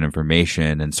knowledge and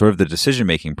information, and sort of the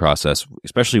decision-making process,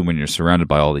 especially when you're surrounded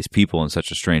by all these people in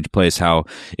such a strange place, how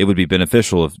it would be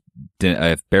beneficial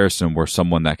if Barristan were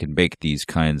someone that could make these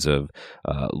kinds of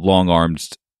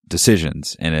long-armed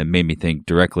decisions. And it made me think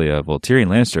directly of, well, Tyrion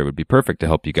Lannister would be perfect to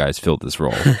help you guys fill this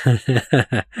role.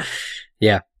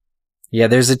 Yeah,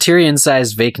 there's a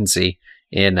Tyrion-sized vacancy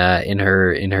in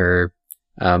her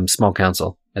small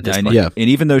council at this point. Yeah, and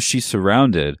even though she's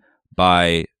surrounded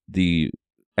by the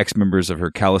ex-members of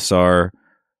her Khalasar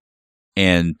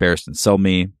and Barristan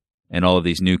Selmy and all of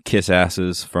these new kiss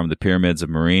asses from the pyramids of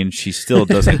Meereen, she still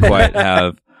doesn't quite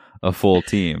have a full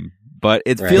team. But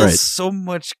it feels so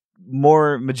much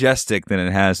more majestic than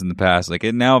it has in the past. Like,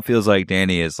 it now feels like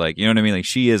Dany is like, you know what I mean? Like,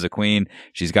 she is a queen.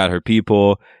 She's got her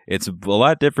people. It's a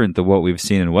lot different than what we've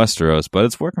seen in Westeros, but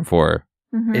it's working for her.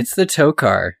 Mm-hmm. It's the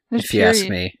Tokar, if you ask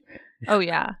me. Oh,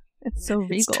 yeah. It's so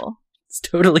regal. It's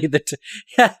totally the...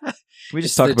 Can we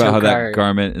just talk about how that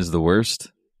garment is the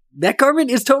worst? That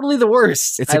garment is totally the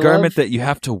worst. It's a garment that you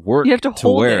have to work to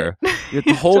wear. You have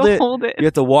to hold it. You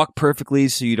have to walk perfectly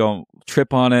so you don't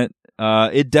trip on it.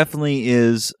 It definitely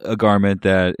is a garment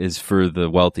that is for the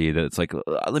wealthy, that it's like,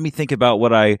 let me think about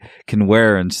what I can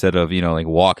wear instead of, like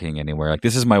walking anywhere. Like,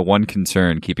 this is my one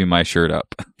concern, keeping my shirt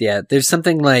up. Yeah, there's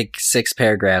something like 6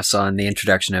 paragraphs on the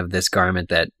introduction of this garment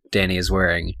that Dany is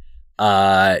wearing.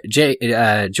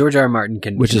 George R. R. Martin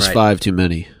can, Which is write. 5 too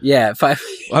many. Yeah, 5.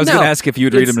 I was No, going to ask if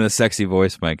you'd read it's- them in a sexy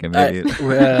voice, Mike, and maybe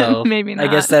well, Maybe I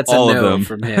not. guess that's all a of no them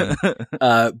from him.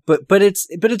 But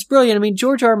it's brilliant. I mean,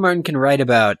 George R. R. Martin can write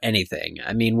about anything.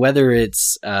 I mean, whether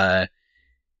it's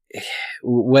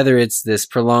this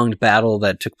prolonged battle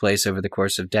that took place over the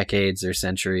course of decades or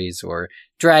centuries, or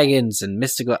dragons and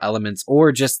mystical elements,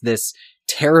 or just this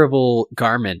terrible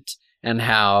garment, and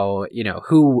how,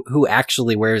 who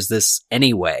actually wears this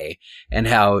anyway, and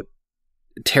how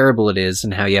terrible it is,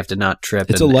 and how you have to not trip.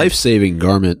 It's a life-saving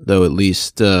garment, though, at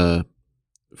least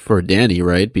for Danny,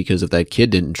 right? Because if that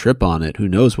kid didn't trip on it, who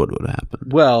knows what would happen.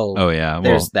 Well, oh yeah, well,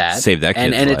 there's that. Save that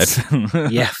kid's and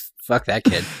life. yeah, fuck that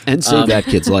kid. And save that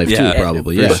kid's life, yeah, too,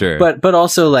 probably. for Yeah. sure. But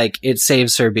also, like, it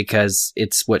saves her because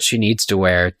it's what she needs to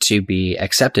wear to be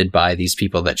accepted by these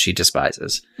people that she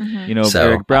despises. Mhm. You know, So-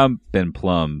 Eric Brown Ben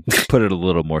Plum put it a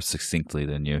little more succinctly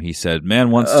than you. He said, "Man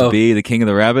wants to Oh. be the king of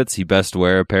the rabbits. He best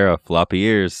wear a pair of floppy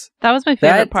ears." That was my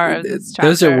favorite part of this chapter.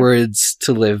 Those are words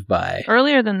to live by.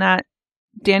 Earlier than that,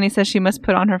 Danny says she must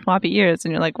put on her floppy ears,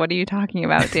 and you're like, "What are you talking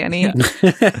about, Danny?"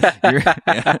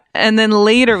 Yeah. And then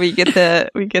later we get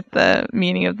the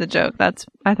meaning of the joke.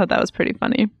 I thought that was pretty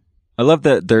funny. I love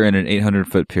that they're in an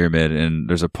 800-foot pyramid, and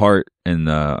there's a part in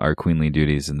our queenly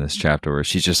duties in this chapter where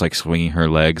she's just like swinging her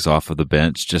legs off of the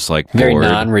bench, just like Very bored.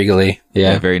 non-regally.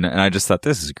 Yeah. And I just thought,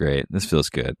 this is great. This feels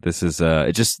good. This is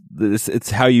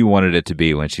it's how you wanted it to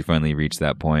be when she finally reached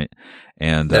that point.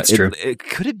 And That's true.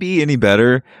 Could it be any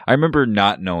better? I remember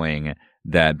not knowing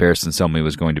that Barristan Selmy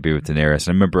was going to be with Daenerys.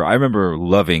 And I remember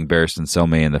loving Barristan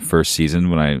Selmy in the first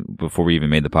season before we even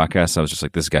made the podcast. I was just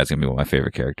like, this guy's gonna be one of my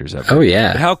favorite characters ever. Oh,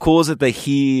 yeah. But how cool is it that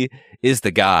he is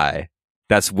the guy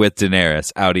that's with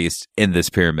Daenerys out east in this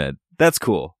pyramid? That's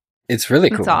cool. It's really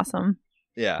cool. It's awesome.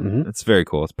 Yeah, Mhm. it's very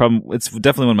cool. It's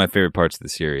definitely one of my favorite parts of the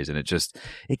series, and it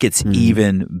gets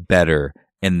even better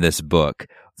in this book.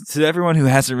 To everyone who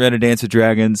hasn't read A Dance with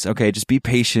Dragons, okay, just be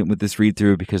patient with this read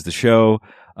through because the show,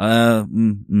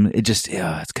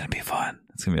 it's gonna be fun.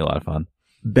 It's gonna be a lot of fun.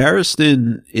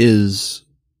 Barristan is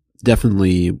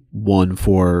definitely one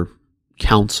for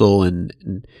counsel, and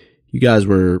you guys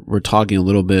were talking a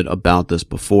little bit about this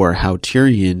before, how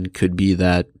Tyrion could be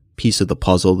that piece of the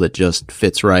puzzle that just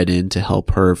fits right in to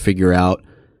help her figure out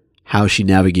how she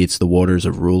navigates the waters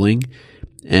of ruling.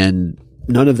 And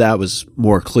none of that was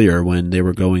more clear when they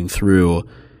were going through,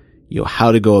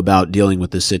 how to go about dealing with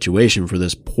this situation for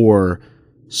this poor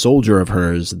soldier of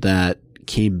hers that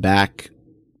came back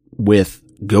with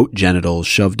goat genitals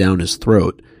shoved down his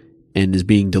throat and is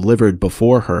being delivered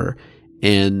before her.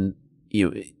 And,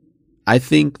 I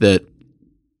think that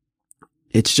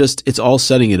it's all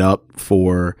setting it up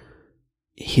for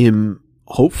him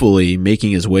hopefully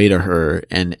making his way to her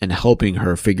and helping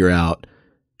her figure out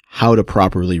how to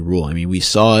properly rule. I mean, we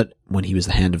saw it when he was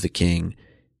the Hand of the King,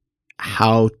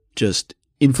 how just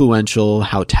influential,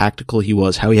 how tactical he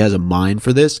was, how he has a mind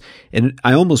for this. And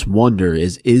I almost wonder,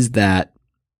 is that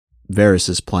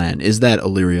Varys' plan? Is that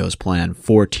Illyrio's plan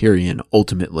for Tyrion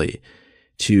ultimately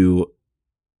to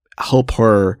help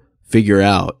her figure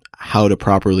out how to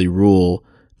properly rule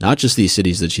not just these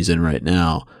cities that she's in right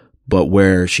now, but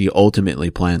where she ultimately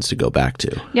plans to go back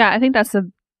to? Yeah, I think that's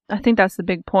the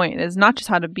big point, is not just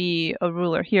how to be a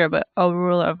ruler here, but a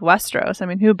ruler of Westeros. I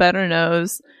mean, who better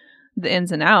knows the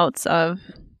ins and outs of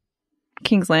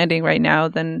King's Landing right now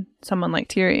than someone like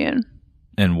Tyrion?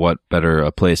 And what better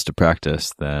a place to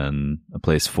practice than a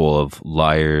place full of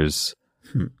liars,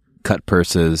 cut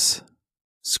purses,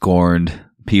 scorned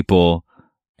people,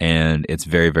 and it's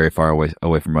very, very far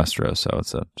away from Westeros. So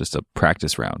it's just a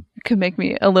practice round. It could make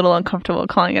me a little uncomfortable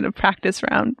calling it a practice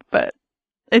round, but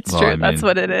it's true. That's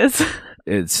what it is.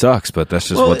 It sucks, but that's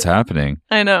just what's happening.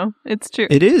 I know. It's true.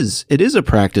 It is a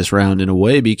practice round in a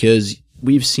way, because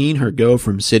we've seen her go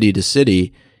from city to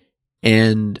city,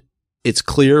 and it's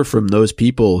clear from those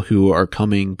people who are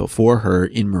coming before her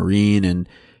in Meereen and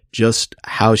just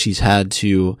how she's had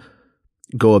to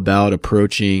go about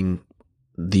approaching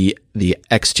the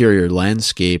exterior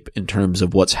landscape in terms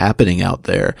of what's happening out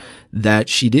there, that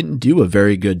she didn't do a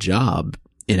very good job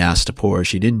in Astapor.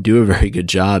 She didn't do a very good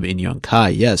job in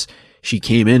Yunkai. Yes, she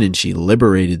came in and she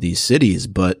liberated these cities,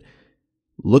 but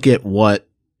look at what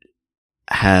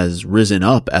has risen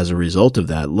up as a result of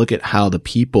that. Look at how the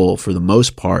people, for the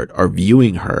most part, are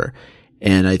viewing her.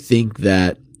 And I think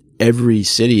that every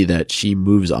city that she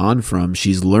moves on from,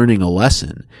 she's learning a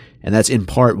lesson. And that's in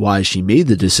part why she made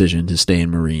the decision to stay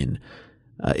in Meereen,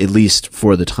 at least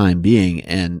for the time being.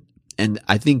 And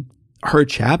I think her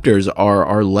chapters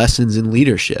are lessons in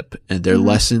leadership, and they're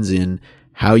lessons in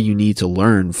how you need to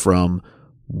learn from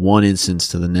one instance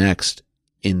to the next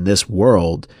in this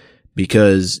world,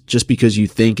 because just because you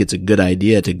think it's a good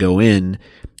idea to go in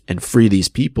and free these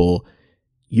people,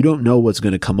 you don't know what's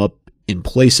going to come up in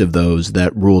place of those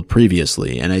that ruled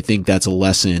previously. And I think that's a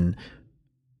lesson,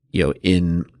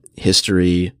 in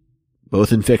history,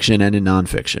 both in fiction and in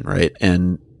nonfiction, right?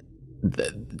 And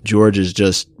George is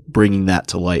just bringing that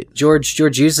to light.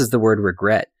 George uses the word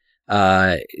regret.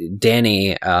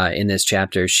 Dany, in this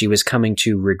chapter, she was coming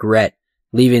to regret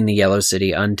leaving the Yellow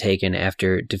City untaken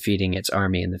after defeating its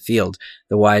army in the field.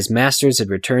 The wise masters had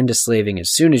returned to slaving as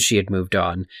soon as she had moved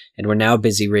on, and were now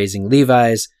busy raising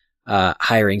Levi's,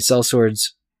 hiring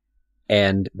sellswords,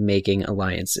 and making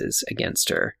alliances against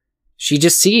her. She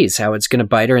just sees how it's going to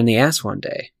bite her in the ass one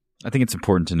day. I think it's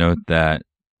important to note that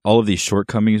all of these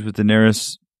shortcomings with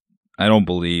Daenerys, I don't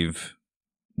believe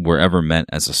were ever meant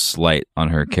as a slight on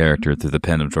her character through the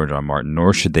pen of George R. R. Martin,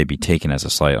 nor should they be taken as a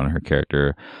slight on her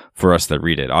character for us that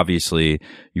read it. Obviously,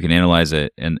 you can analyze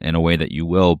it in a way that you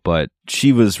will, but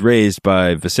she was raised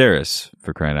by Viserys,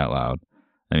 for crying out loud.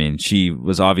 I mean, she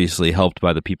was obviously helped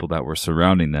by the people that were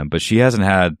surrounding them, but she hasn't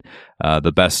had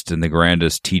the best and the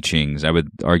grandest teachings. I would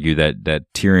argue that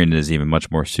Tyrion is even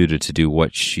much more suited to do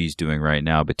what she's doing right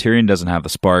now, but Tyrion doesn't have the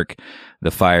spark,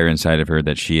 the fire inside of her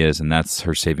that she is, and that's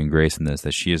her saving grace in this,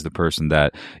 that she is the person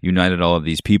that united all of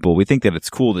these people. We think that it's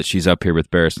cool that she's up here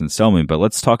with Barristan Selmy, but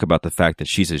let's talk about the fact that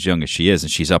she's as young as she is,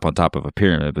 and she's up on top of a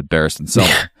pyramid with Barristan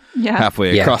Selmy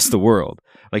halfway across the world.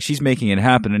 Like, she's making it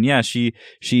happen. And yeah, she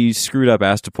screwed up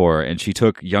Astapor, and she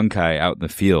took Yunkai out in the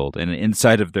field. And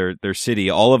inside of their city,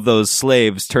 all of those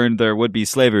slaves turned their would-be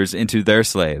slavers into their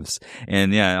slaves.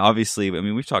 And yeah, obviously, I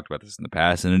mean, we've talked about this in the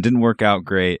past, and it didn't work out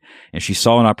great. And she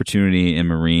saw an opportunity in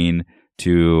Meereen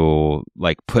to,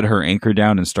 like, put her anchor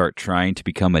down and start trying to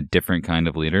become a different kind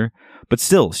of leader. But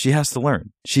still, she has to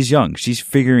learn. She's young. She's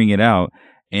figuring it out.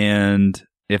 And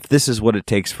if this is what it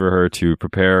takes for her to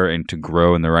prepare and to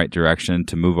grow in the right direction,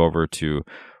 to move over to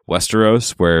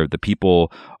Westeros, where the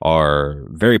people are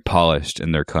very polished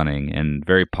in their cunning and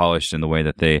very polished in the way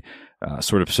that they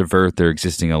sort of subvert their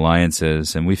existing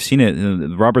alliances. And we've seen it.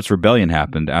 Robert's Rebellion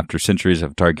happened after centuries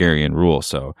of Targaryen rule.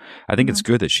 So I think it's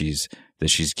good that she's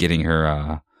getting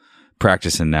her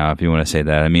practice in now, if you want to say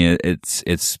that. I mean,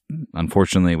 it's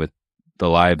unfortunately with the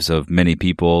lives of many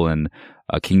people and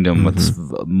a kingdom with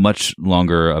much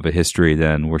longer of a history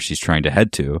than where she's trying to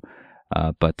head to.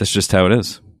 But that's just how it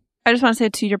is. I just want to say,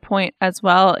 to your point as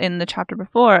well, in the chapter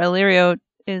before, Illyrio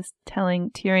is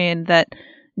telling Tyrion that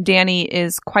Dany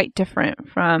is quite different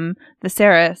from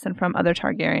Viserys and from other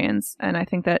Targaryens. And I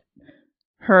think that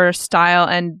her style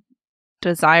and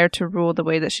desire to rule the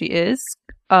way that she is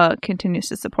continues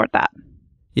to support that.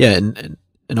 Yeah,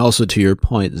 and also to your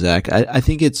point, Zach, I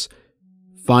think it's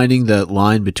finding that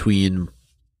line between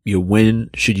when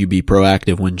should you be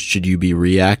proactive, when should you be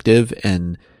reactive,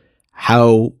 and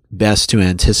how best to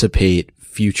anticipate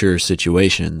future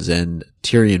situations. And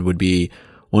Tyrion would be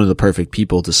one of the perfect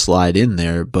people to slide in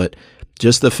there. But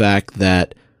just the fact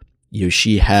that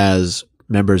she has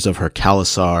members of her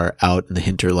Khalasar out in the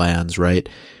hinterlands, right?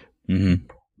 Mm-hmm.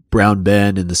 Brown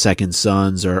Ben and the Second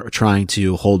Sons are trying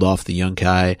to hold off the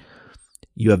Yunkai.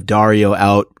 You have Daario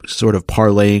out sort of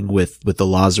parlaying with the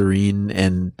Lázarine,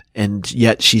 and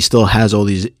yet she still has all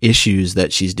these issues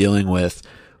that she's dealing with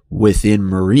within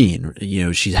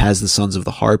Meereen. She has the Sons of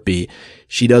the Harpy.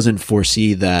 She doesn't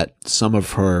foresee that some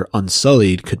of her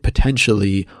Unsullied could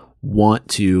potentially want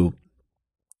to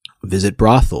visit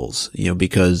brothels,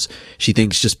 because she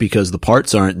thinks just because the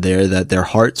parts aren't there that their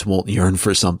hearts won't yearn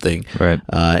for something. Right.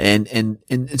 And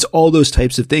it's all those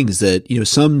types of things that,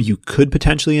 some you could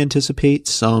potentially anticipate,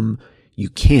 some you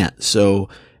can't. So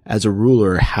as a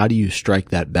ruler, how do you strike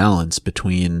that balance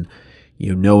between,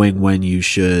 knowing when you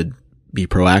should be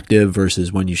proactive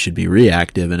versus when you should be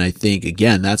reactive? And I think,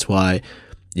 again, that's why,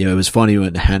 it was funny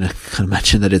when Hannah kind of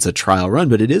mentioned that it's a trial run,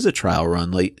 but it is a trial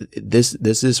run. Like this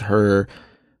is her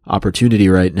opportunity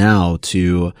right now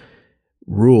to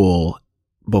rule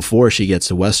before she gets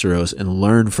to Westeros and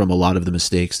learn from a lot of the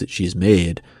mistakes that she's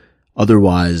made.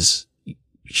 Otherwise,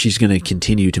 she's going to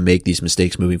continue to make these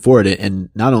mistakes moving forward. And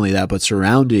not only that, but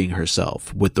surrounding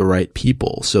herself with the right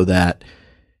people so that,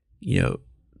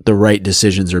 the right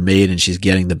decisions are made and she's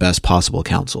getting the best possible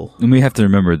counsel. And we have to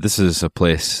remember, this is a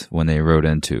place when they rode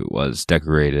into was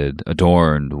decorated,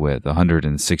 adorned with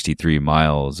 163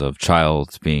 miles of children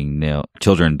being nailed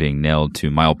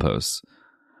to mileposts.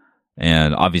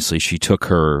 And obviously she took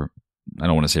her, I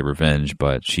don't want to say revenge,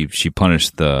 but she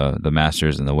punished the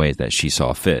masters in the ways that she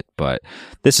saw fit. But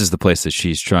this is the place that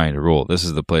she's trying to rule. This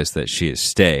is the place that she has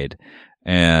stayed.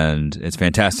 And it's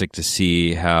fantastic to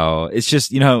see how it's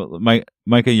just,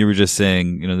 Micah, you were just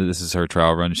saying, this is her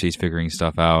trial run. She's figuring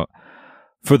stuff out.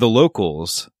 For the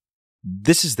locals,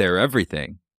 this is their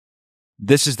everything.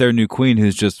 This is their new queen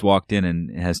who's just walked in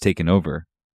and has taken over.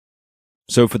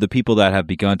 So for the people that have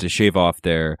begun to shave off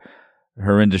their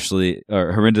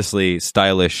horrendously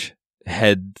stylish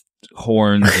head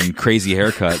horns and crazy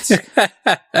haircuts,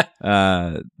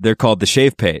 they're called the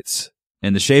Shave Pates.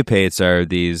 And the Shave Pates are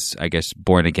these, I guess,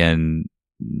 born again,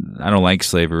 I don't like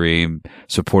slavery,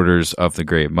 supporters of the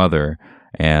Great Mother.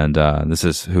 And this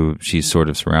is who she's sort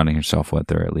of surrounding herself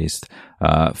with, or at least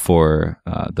for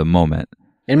the moment.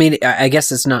 I mean, I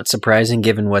guess it's not surprising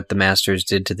given what the Masters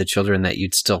did to the children that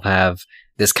you'd still have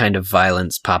this kind of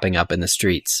violence popping up in the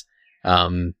streets.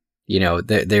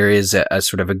 There is a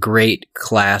sort of a great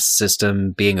class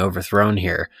system being overthrown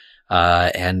here.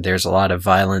 And there's a lot of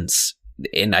violence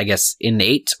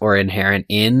innate or inherent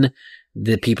in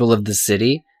the people of the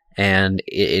city. And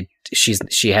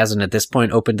she hasn't at this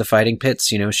point opened the fighting pits.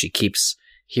 She keeps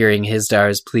hearing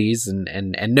Hisdar's pleas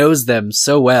and knows them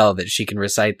so well that she can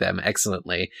recite them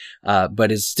excellently,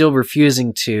 but is still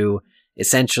refusing to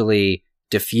essentially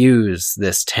diffuse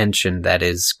this tension that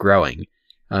is growing.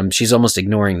 She's almost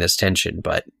ignoring this tension,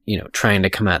 but, trying to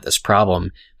come at this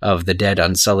problem of the dead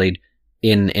unsullied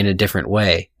in a different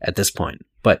way at this point.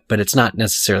 But it's not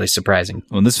necessarily surprising.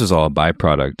 Well, this was all a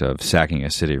byproduct of sacking a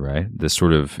city, right? This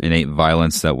sort of innate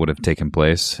violence that would have taken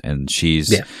place. And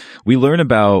we learn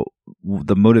about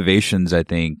the motivations, I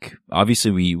think.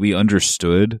 Obviously, we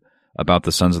understood about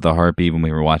the Sons of the Harpy when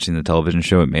we were watching the television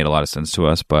show. It made a lot of sense to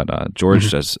us. But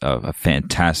George does a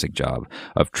fantastic job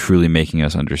of truly making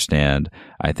us understand,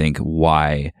 I think,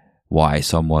 why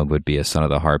someone would be a Son of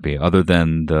the Harpy, other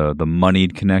than the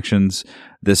moneyed connections.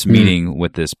 This meeting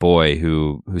with this boy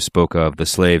who spoke of the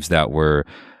slaves that were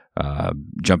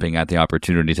jumping at the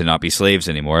opportunity to not be slaves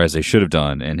anymore, as they should have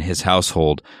done, and his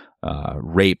household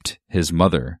raped his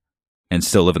mother and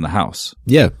still live in the house.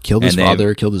 Yeah, killed his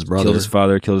father, killed his brother. Killed his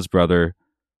father, killed his brother,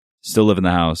 still live in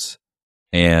the house.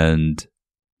 And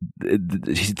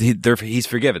he's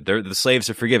forgiven. The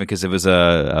slaves are forgiven because it was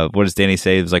what does Danny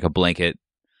say? It was like a blanket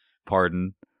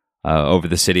pardon over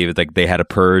the city. It was like they had a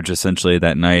purge essentially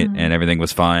that night, and everything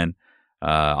was fine.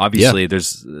 Obviously,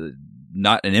 there's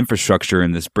not an infrastructure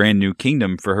in this brand new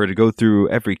kingdom for her to go through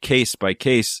every case by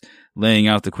case, laying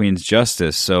out the queen's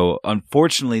justice. So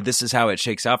unfortunately, this is how it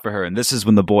shakes out for her, and this is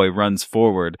when the boy runs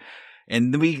forward,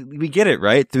 and we get it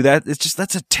right through that. It's just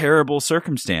that's a terrible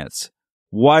circumstance.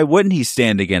 Why wouldn't he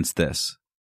stand against this?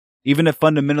 Even if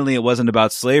fundamentally it wasn't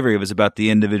about slavery, it was about the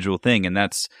individual thing. And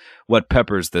that's what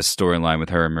peppers this storyline with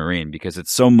her and Meereen, because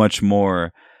it's so much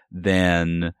more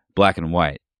than black and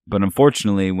white. But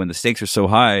unfortunately, when the stakes are so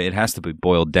high, it has to be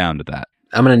boiled down to that.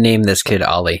 I'm going to name this kid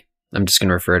Ollie. I'm just going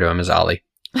to refer to him as Ollie.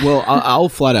 Well, I'll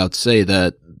flat out say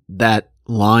that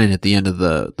line at the end of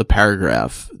the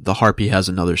paragraph, the Harpy has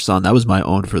another son, that was my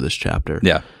own for this chapter.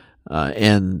 Yeah.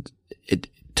 And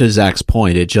to Zach's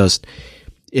point, it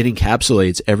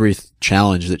encapsulates every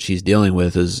challenge that she's dealing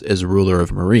with as a ruler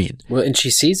of Meereen. Well, and she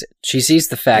sees it. She sees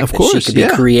the fact of that course, she could be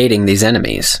creating these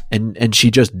enemies. And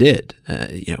she just did.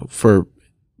 For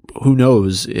who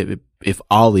knows if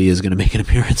Ollie is going to make an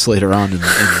appearance later on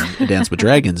in Dance with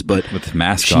Dragons, but with the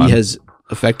mask she on. has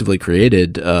effectively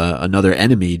created another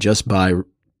enemy just by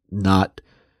not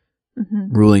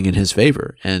ruling in his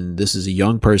favor. And this is a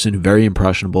young person, very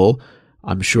impressionable.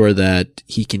 I'm sure that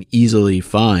he can easily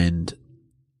find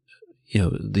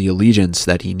the allegiance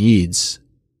that he needs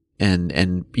and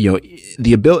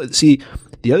the ability. See,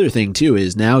 the other thing too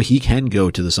is now he can go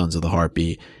to the Sons of the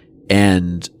Harpy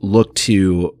and look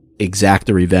to exact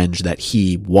the revenge that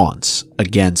he wants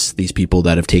against these people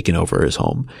that have taken over his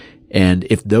home. And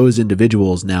if those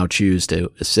individuals now choose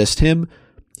to assist him,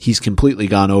 he's completely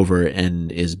gone over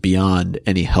and is beyond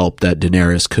any help that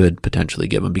Daenerys could potentially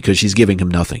give him, because she's giving him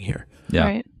nothing here. Yeah.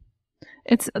 Right.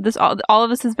 It's this all of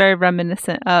this is very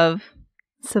reminiscent of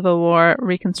Civil War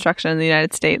reconstruction in the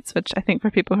United States, which I think for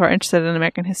people who are interested in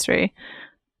American history,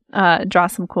 draw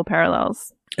some cool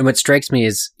parallels. And what strikes me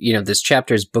is, this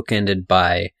chapter is bookended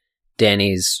by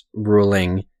Dany's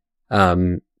ruling.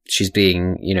 She's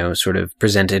being, sort of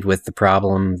presented with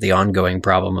the ongoing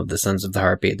problem of the Sons of the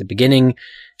Harpy at the beginning.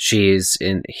 She's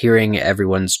hearing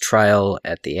everyone's trial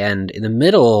at the end. In the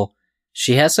middle,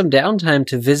 she has some downtime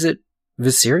to visit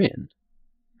Viserion,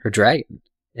 her dragon.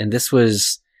 And this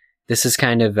is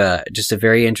kind of just a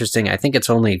very interesting, I think it's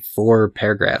only 4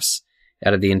 paragraphs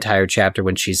out of the entire chapter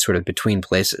when she's sort of between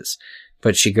places.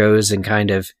 But she goes and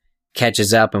kind of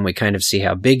catches up, and we kind of see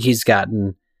how big he's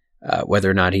gotten, whether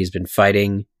or not he's been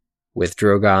fighting with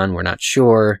Drogon, we're not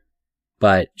sure.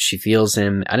 but she feels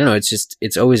him. I don't know.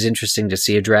 It's always interesting to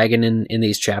see a dragon in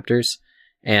these chapters,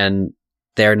 and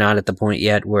they're not at the point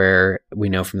yet where we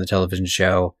know from the television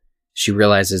show she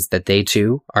realizes that they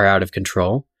too are out of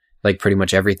control. Like pretty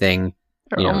much everything.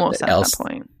 They're almost at that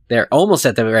point. They're almost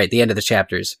at the end of the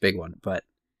chapter is a big one, but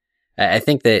I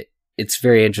think that it's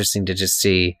very interesting to just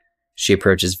see she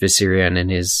approaches Viserion in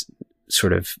his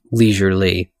sort of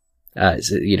leisurely,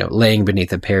 laying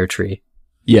beneath a pear tree.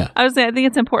 Yeah. I think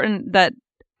it's important that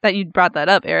you brought that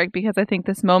up, Eric, because I think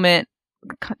this moment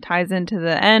ties into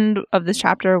the end of this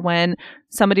chapter when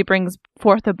somebody brings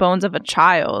forth the bones of a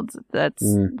child that's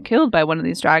killed by one of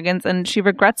these dragons, and she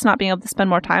regrets not being able to spend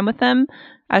more time with them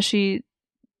as she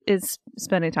is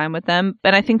spending time with them.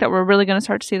 And I think that we're really going to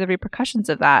start to see the repercussions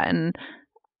of that, and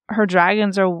her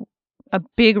dragons are a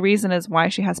big reason as why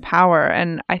she has power,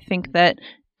 and I think that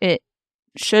it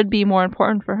should be more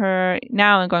important for her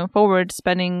now and going forward,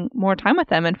 spending more time with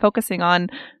them and focusing on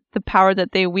the power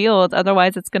that they wield.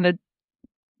 Otherwise, it's going to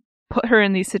put her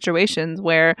in these situations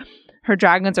where her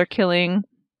dragons are killing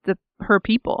her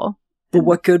people. But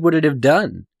what good would it have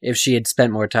done if she had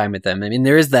spent more time with them? I mean,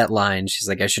 there is that line. She's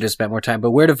like, I should have spent more time,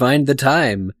 but where to find the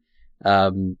time?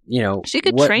 She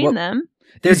could train them.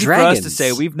 They're Easy dragons. for us to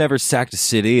say we've never sacked a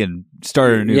city and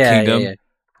started a new kingdom. Yeah.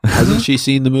 Hasn't she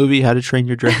seen the movie How to Train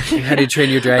Your Dragon? How to Train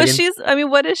Your Dragon? But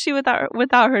what is she without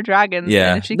her dragons? Yeah.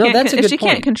 And if she No, can't, that's a if good she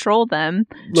point. can't control them,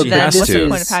 Look, then has what's to. the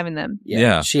point of having them?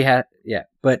 Yeah. She had,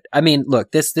 But I mean,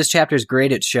 look, this chapter is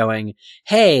great at showing,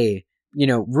 hey,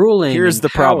 ruling. Here's and the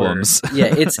power. problems.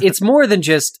 It's more than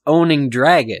just owning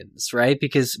dragons, right?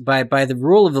 Because by the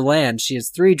rule of the land, she has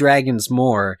 3 dragons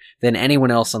more than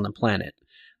anyone else on the planet.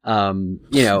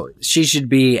 She should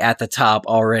be at the top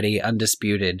already,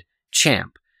 undisputed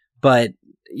champ. But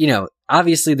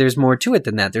obviously there's more to it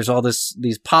than that. There's all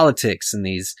these politics and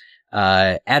these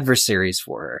adversaries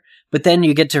for her. But then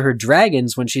you get to her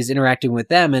dragons when she's interacting with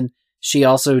them, and she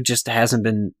also just hasn't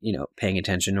been, paying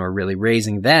attention or really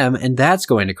raising them, and that's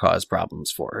going to cause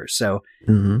problems for her. So,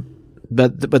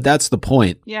 but that's the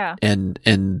point. Yeah. And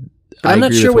But I I'm not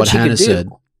agree sure with what what she could Hannah do. said.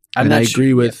 I'm And not I sure-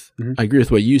 agree with yeah. Mhm. I agree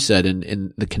with what you said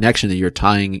and the connection that you're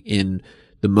tying in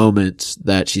the moments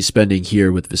that she's spending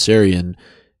here with Viserion,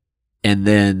 and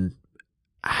then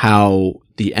how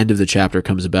the end of the chapter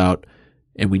comes about,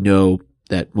 and we know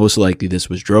that most likely this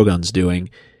was Drogon's doing.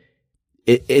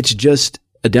 It's just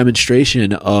a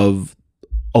demonstration of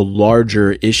a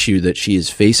larger issue that she is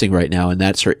facing right now, and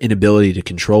that's her inability to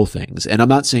control things. And I'm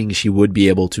not saying she would be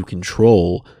able to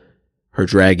control her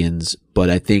dragons, but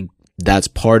I think that's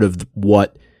part of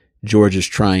what George is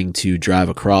trying to drive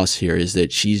across here, is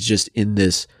that she's just in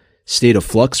this state of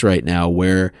flux right now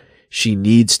where she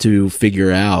needs to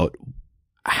figure out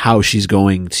how she's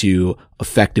going to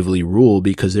effectively rule,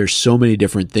 because there's so many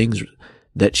different things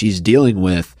that she's dealing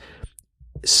with.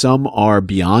 Some are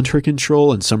beyond her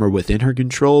control and some are within her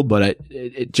control, but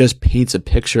it just paints a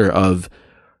picture of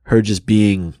her just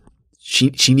being,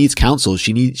 she needs counsel.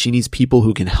 She needs people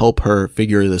who can help her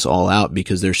figure this all out,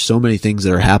 because there's so many things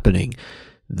that are happening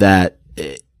that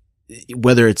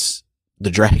whether it's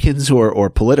the dragons or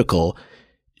political,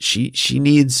 she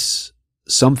needs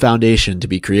some foundation to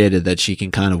be created that she can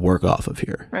kind of work off of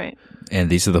here. Right. And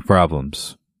these are the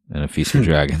problems in A Feast for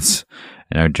Dragons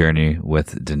and our journey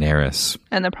with Daenerys.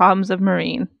 And the problems of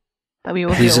Marine that we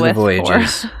will These deal are the with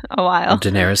voyages for a while. of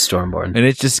Daenerys Stormborn. And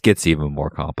it just gets even more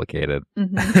complicated.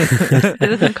 It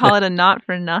doesn't call it a knot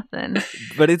for nothing.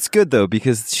 But it's good though,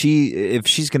 because if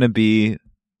she's going to be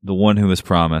the one who was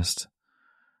promised,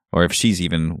 or if she's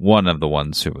even one of the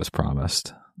ones who was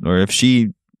promised, or if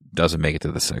she doesn't make it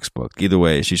to the 6th book, either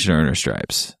way, she should earn her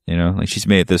stripes. Like she's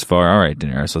made it this far. All right,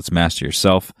 Daenerys, let's master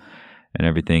yourself and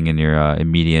everything in your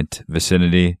immediate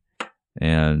vicinity,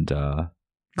 and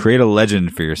create a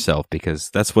legend for yourself, because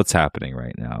that's what's happening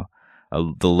right now.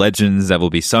 The legends that will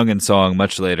be sung in song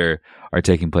much later are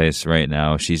taking place right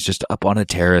now. She's just up on a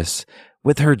terrace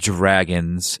with her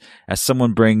dragons as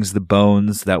someone brings the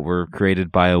bones that were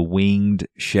created by a winged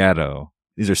shadow.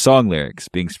 These are song lyrics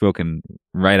being spoken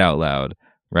right out loud,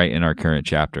 right in our current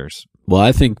chapters. Well,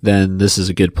 I think then this is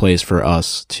a good place for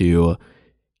us to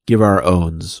give our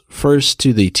owns. First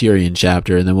to the Tyrion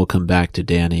chapter, and then we'll come back to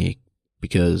Dany,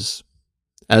 because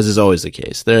as is always the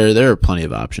case, there are plenty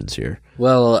of options here.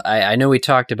 Well, I know we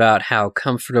talked about how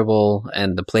comfortable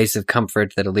and the place of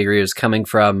comfort that Illyrio is coming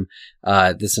from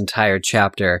this entire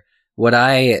chapter. What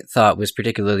I thought was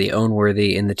particularly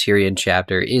own-worthy in the Tyrion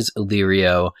chapter is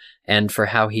Illyrio, and for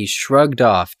how he shrugged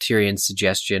off Tyrion's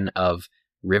suggestion of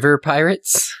river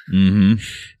pirates. Mm-hmm.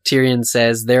 Tyrion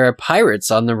says there are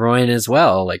pirates on the Rhoyne as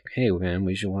well. Like, hey man,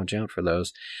 we should watch out for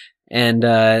those. And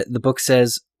the book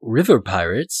says, river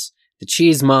pirates, the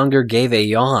cheesemonger gave a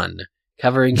yawn,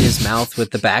 covering his mouth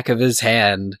with the back of his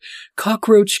hand.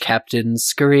 Cockroach captain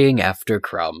scurrying after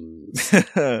crumbs.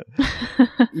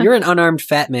 You're an unarmed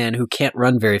fat man who can't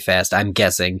run very fast, I'm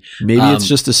guessing. Maybe it's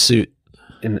just a suit.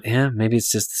 Yeah, maybe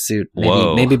it's just the suit.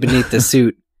 Whoa. Maybe beneath the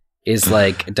suit is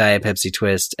like a Diet Pepsi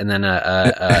Twist and then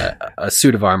a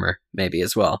suit of armor, maybe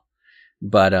as well.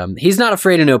 But he's not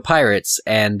afraid of no pirates,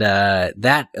 and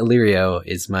that Illyrio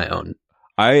is my own.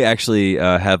 I actually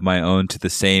have my own to the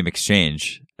same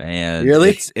exchange. And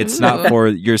Really? it's not for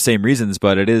your same reasons,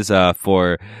 but it is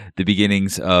for the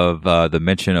beginnings of the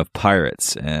mention of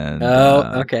pirates. And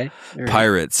Okay. All right.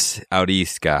 Pirates out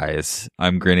east, guys.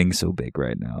 I'm grinning so big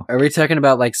right now. Are we talking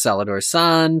about like Salador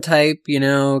San type,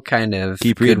 kind of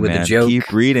Keep good reading, with man. a joke?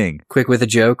 Keep reading. Quick with a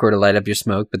joke or to light up your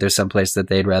smoke, but there's some place that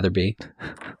they'd rather be.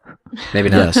 Maybe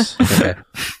not. Yes. Okay.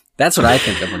 That's what I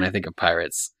think of when I think of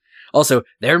pirates. Also,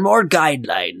 there are more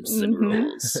guidelines than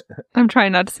rules. I'm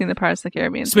trying not to sing the Pirates of the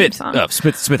Caribbean theme song.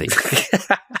 Smithy.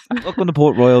 Welcome to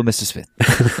Port Royal, Mr. Smith.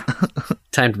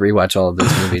 Time to rewatch all of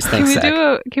those movies. Thanks,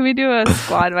 Zach. Can we do a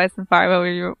squad of Ice and Fire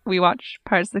while we watch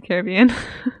Pirates of the Caribbean?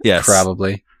 Yes.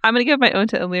 Probably. I'm going to give my own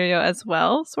to Illyrio as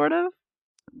well, sort of.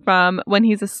 From when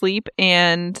he's asleep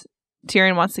and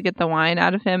Tyrion wants to get the wine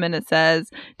out of him, and it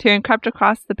says, Tyrion crept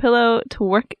across the pillow to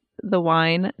work the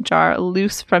wine jar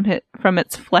loose from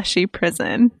its fleshy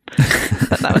prison.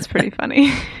 That was pretty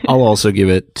funny. I'll also give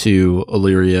it to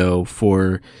Illyrio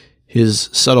for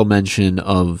his subtle mention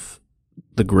of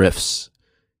the Griffs,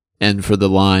 and for the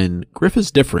line, Griff is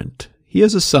different. He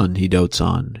has a son he dotes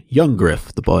on. Young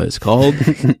Griff, the boy is called.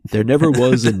 There never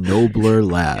was a nobler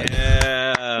lad.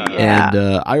 Yeah. And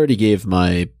I already gave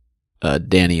my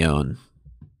Danny own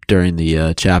during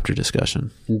the chapter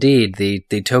discussion. Indeed. The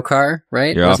Tokar,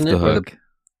 right? You're Wasn't off it? the Or hook.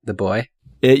 the boy?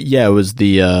 It was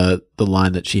the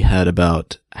line that she had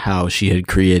about how she had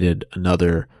created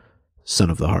another son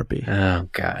of the Harpy. Oh,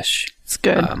 gosh. It's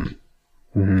good.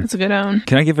 It's a good own.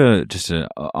 Can I give just an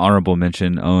honorable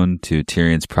mention to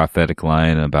Tyrion's prophetic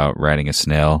line about riding a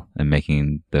snail and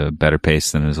making the better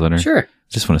pace than his litter? Sure.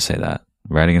 Just want to say that.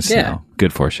 Riding a snail.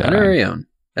 Good foreshadowing. Under our own.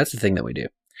 That's the thing that we do.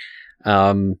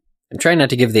 I'm trying not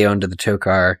to give the own to the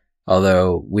Tokar,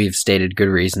 although we've stated good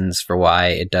reasons for why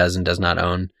it does and does not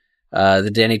own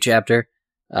the Dany chapter.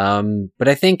 But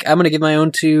I think I'm going to give my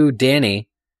own to Dany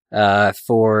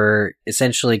for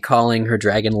essentially calling her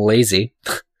dragon lazy.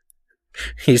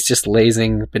 He's just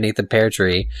lazing beneath a pear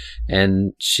tree,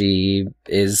 and she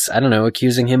is, I don't know,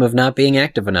 accusing him of not being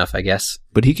active enough, I guess.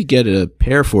 But he could get a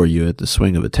pair for you at the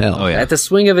swing of a tail. Oh, yeah. At the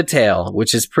swing of a tail,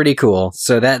 which is pretty cool.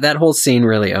 So that whole scene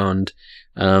really owned,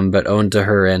 but owned to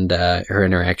her and her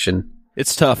interaction.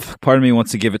 It's tough. Part of me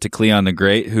wants to give it to Cleon the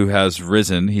Great, who has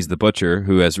risen. He's the butcher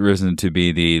who has risen to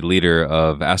be the leader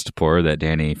of Astapor that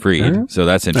Dany freed. So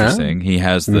that's interesting. He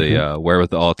has the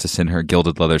wherewithal to send her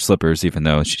gilded leather slippers, even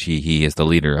though he is the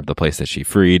leader of the place that she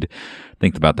freed.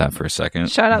 Think about that for a second.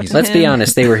 Shout out to Let's him. be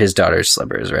honest, they were his daughter's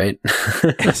slippers, right?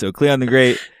 So Cleon the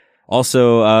Great,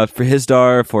 also for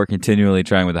Hisdar, for continually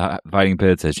trying with the fighting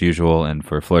pits as usual, and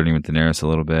for flirting with Daenerys a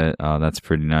little bit. That's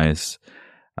pretty nice.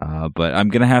 But I'm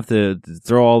going to have to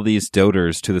throw all these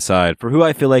doters to the side for who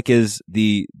I feel like is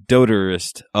the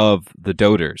doterist of the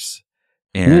doters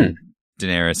in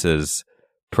Daenerys's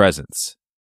presence.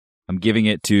 I'm giving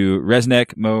it to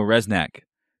Resnek Mo Resnek,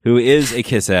 who is a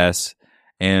kiss-ass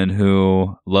and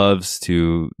who loves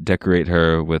to decorate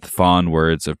her with fond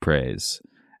words of praise,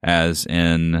 as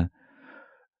in,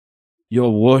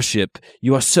 "Your worship,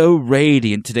 you are so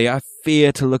radiant today, I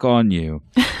fear to look on you."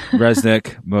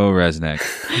 Resnek Mo Resnek.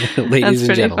 Ladies That's and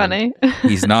pretty gentlemen. funny.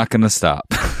 He's not going to stop.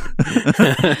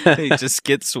 He just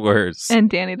gets worse. And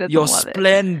Dany doesn't Your love it.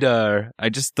 splendor.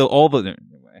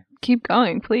 Anyway. Keep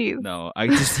going, please. No, he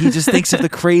just thinks of the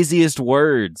craziest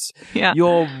words. Yeah.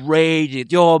 Your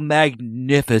radiant, your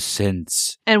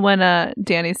magnificence. And when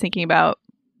Dany's thinking about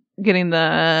getting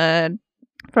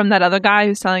from that other guy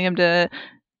who's telling him to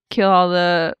kill all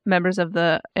the members of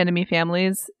the enemy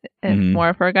families if more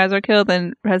of her guys are killed,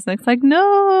 and Resnick's like,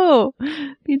 no,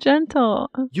 be gentle.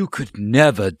 You could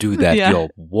never do that, Yeah. your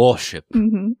worship.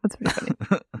 That's pretty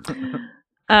funny.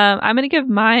 I'm going to give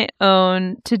my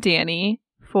own to Dany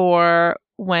for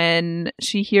when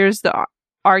she hears the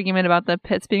argument about the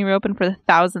pits being reopened for the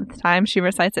 1,000th time. She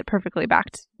recites it perfectly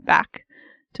back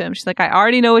to him. She's like, I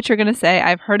already know what you're going to say.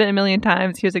 I've heard it a million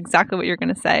times. Here's exactly what you're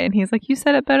going to say. And he's like, you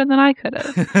said it better than I could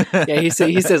have. Yeah, he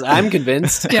says, I'm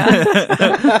convinced.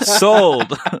 Yeah.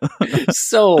 Sold.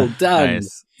 Sold. Done.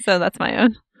 Nice. So that's my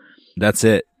own. That's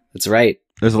it. That's right.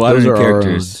 There's a lot Those of new are our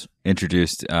characters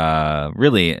introduced,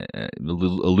 really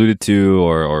alluded to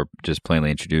or just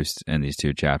plainly introduced in these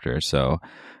 2 chapters. So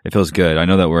it feels good. I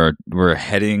know that we're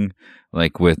heading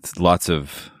like with lots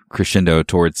of crescendo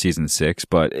towards season 6,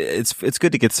 but it's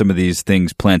good to get some of these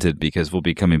things planted because we'll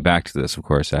be coming back to this, of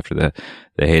course, after the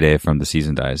heyday from the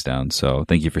season dies down. So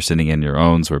thank you for sending in your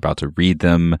owns. We're about to read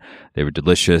them. They were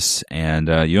delicious, and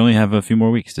you only have a few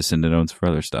more weeks to send in owns for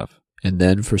other stuff. And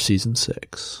then for season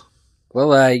 6. Well,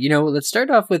 let's start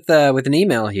off with an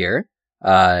email here.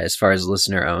 As far as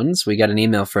listener owns, we got an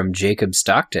email from Jacob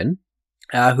Stockton,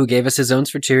 who gave us his owns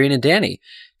for Tyrion and Dany.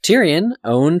 Tyrion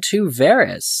owned to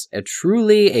Varys,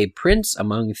 truly a prince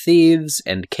among thieves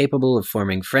and capable of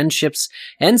forming friendships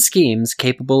and schemes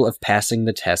capable of passing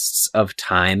the tests of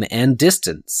time and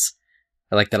distance.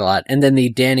 I like that a lot. And then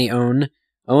the Dany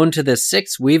owned to the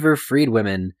 6 Weaver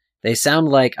freedwomen. They sound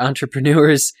like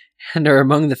entrepreneurs and are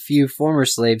among the few former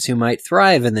slaves who might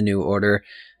thrive in the new order,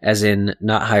 as in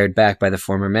not hired back by the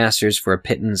former masters for a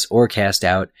pittance or cast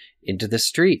out into the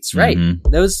streets. Right.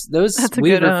 Those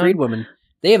Weaver freedwomen.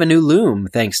 They have a new loom,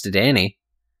 thanks to Dany.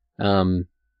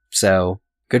 So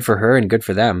good for her and good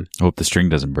for them. Hope the string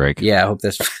doesn't break. Yeah, I hope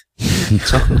that's.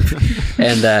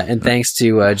 And thanks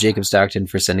to Jacob Stockton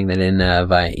for sending that in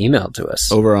via email to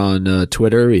us. Over on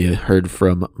Twitter, we heard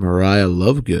from Mariah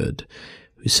Lovegood,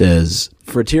 who says,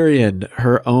 for Tyrion,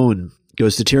 her own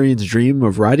goes to Tyrion's dream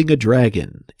of riding a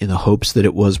dragon in the hopes that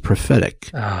it was prophetic.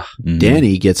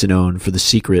 Dany gets an own for the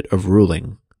secret of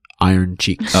ruling. Iron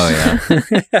cheeks. Oh,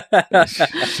 yeah.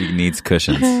 She needs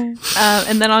cushions.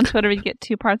 And then on Twitter, we get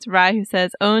 2 parts. Rye, who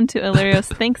says, own to Illyrio's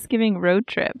Thanksgiving road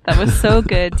trip. That was so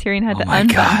good. Tyrion had to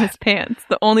unbutton his pants.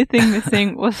 The only thing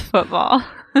missing was football.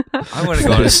 I want to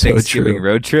go on a Thanksgiving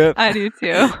road trip. I do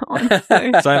too,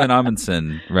 honestly. Simon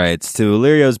Amundsen writes, to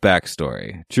Illyrio's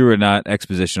backstory, true or not,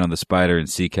 exposition on the spider and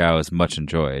sea cow is much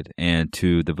enjoyed. And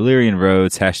to the Valyrian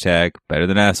roads, hashtag better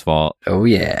than asphalt. Oh,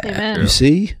 yeah. Amen. You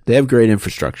see? They have great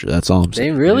infrastructure. That's all I'm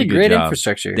saying. They really Good great job.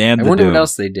 infrastructure. Damn I the wonder what Doom.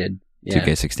 else they did. Yeah.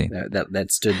 2K16.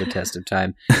 That stood the test of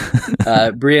time.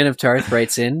 Brienne of Tarth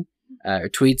writes in,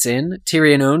 tweets in,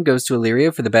 Tyrion owned goes to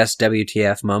Illyrio for the best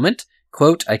WTF moment.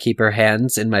 Quote, I keep her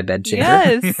hands in my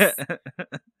bedchamber. Yes.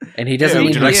 And he doesn't mean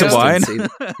would you her like some wine?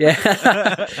 assistance either.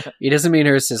 Yeah. He doesn't mean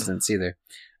her assistance either.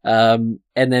 And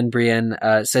then Brienne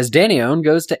says, Dany owned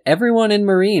goes to everyone in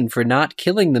Marine for not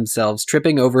killing themselves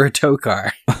tripping over a tow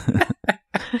car.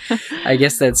 I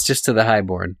guess that's just to the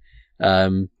highborn.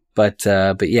 But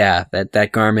yeah, that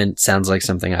garment sounds like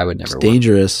something I would never It's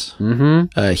dangerous.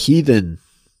 Mm-hmm. Heathen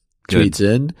tweets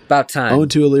in. About time.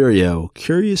 Owned to Illyrio,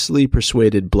 curiously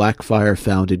persuaded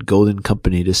Blackfire-founded Golden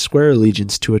Company to swear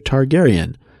allegiance to a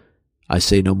Targaryen. I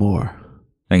say no more.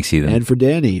 Thanks, Heathen. And for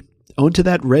Dany, owned to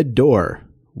that red door,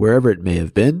 wherever it may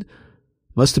have been.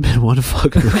 Must have been one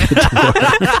fucking red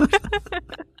door.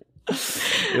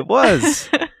 It was.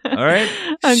 All right.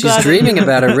 She's dreaming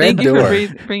about a red Thank you door.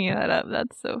 for bringing that up.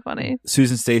 That's so funny.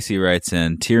 Susan Stacy writes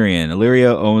in, Tyrion,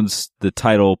 Illyrio owns the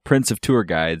title Prince of Tour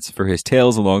Guides for his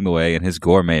tales along the way and his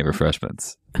gourmet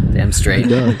refreshments. Damn straight.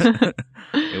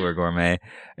 They were gourmet.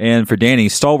 And for Dany,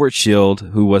 Stalwart Shield,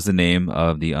 who was the name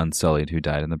of the Unsullied who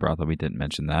died in the brothel, we didn't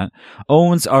mention that,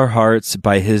 owns our hearts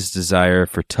by his desire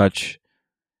for touch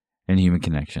and human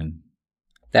connection.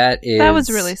 That was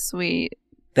really sweet.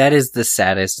 That is the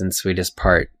saddest and sweetest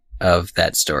part of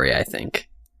that story, I think.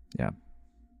 Yeah.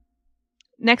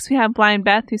 Next, we have Blind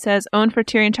Beth, who says, owned for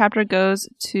Tyrion chapter goes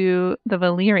to the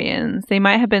Valyrians. They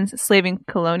might have been slaving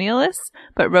colonialists,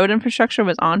 but road infrastructure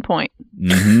was on point.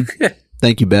 Mm-hmm.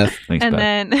 Thank you, Beth. Thanks, And Beth.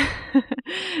 then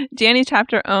Dany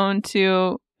chapter owned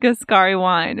to Gascari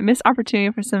wine. Missed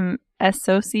opportunity for some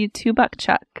SOC $2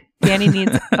 chuck. Dany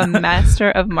needs a master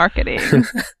of marketing.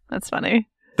 That's funny.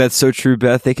 That's so true,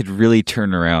 Beth. They could really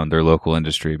turn around their local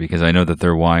industry because I know that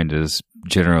their wine is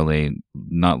generally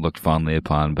not looked fondly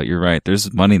upon, but you're right.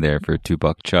 There's money there for a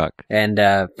 $2 chuck. And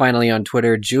finally on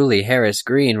Twitter, Julie Harris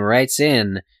Green writes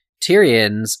in,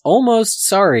 Tyrion's almost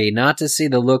sorry not to see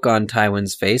the look on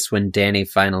Tywin's face when Dany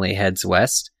finally heads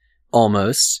west.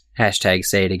 Almost. Hashtag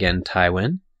say it again,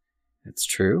 Tywin. That's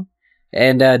true.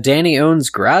 And Dany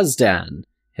owns Grazdan.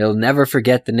 He'll never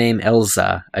forget the name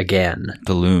Elsa again.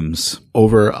 The looms.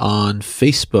 Over on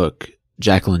Facebook,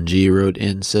 Jacqueline G wrote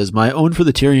in, says, my own for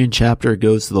the Tyrion chapter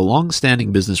goes to the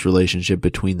long-standing business relationship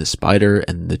between the spider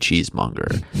and the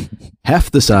cheesemonger. Half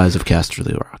the size of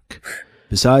Casterly Rock.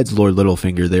 Besides Lord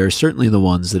Littlefinger, they are certainly the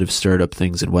ones that have stirred up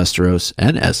things in Westeros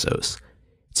and Essos.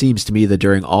 It seems to me that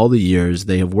during all the years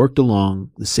they have worked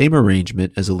along the same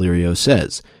arrangement as Illyrio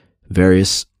says.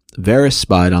 Varys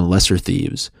spied on lesser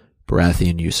thieves,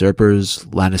 Baratheon usurpers,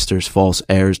 Lannister's false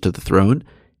heirs to the throne,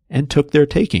 and took their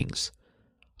takings.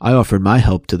 I offered my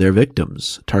help to their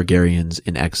victims, Targaryens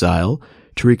in exile,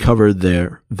 to recover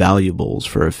their valuables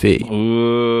for a fee.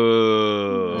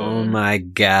 Ooh. Oh my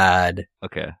god.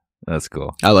 Okay, that's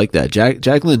cool. I like that.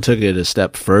 Jacqueline took it a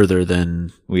step further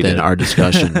than did. our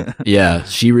discussion. Yeah,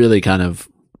 she really kind of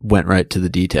went right to the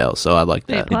details, so I like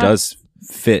that. It does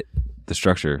fit the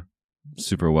structure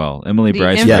super well. Emily The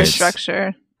Bryce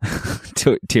infrastructure.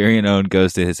 Tyrion Owen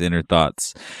goes to his inner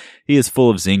thoughts. He is full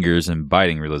of zingers and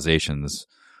biting realizations.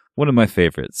 One of my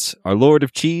favorites. Our Lord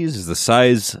of Cheese is the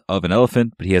size of an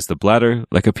elephant, but he has the bladder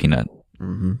like a peanut.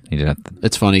 Mm-hmm. He didn't have to.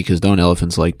 It's funny because don't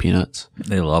elephants like peanuts?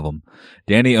 They love them.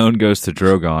 Danny Owen goes to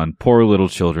Drogon. Poor little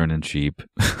children and sheep.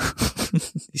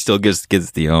 He still gives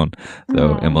the Owen,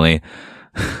 though, Aw. Emily.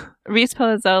 Reese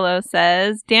Palazzolo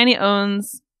says Danny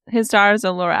owns his daughter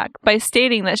Zolorak by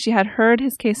stating that she had heard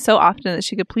his case so often that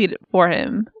she could plead it for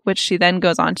him, which she then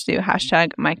goes on to do.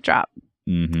 # mic drop.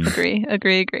 Mm-hmm.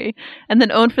 Agree. And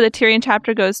then owned for the Tyrion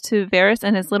chapter goes to Varys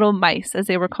and his little mice, as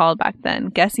they were called back then.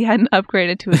 Guess he hadn't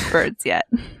upgraded to his birds yet.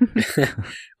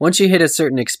 Once you hit a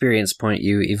certain experience point,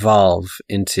 you evolve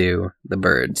into the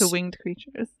birds. To winged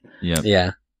creatures. Yep.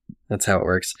 Yeah, that's how it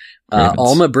works. Ravens.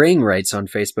 Alma Bring writes on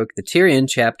Facebook, the Tyrion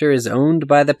chapter is owned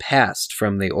by the past,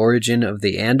 from the origin of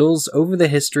the Andals over the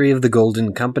history of the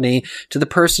Golden Company to the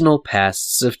personal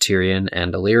pasts of Tyrion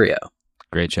and Illyrio.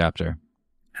 Great chapter.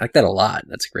 I like that a lot.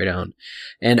 That's a great own.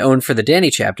 And own for the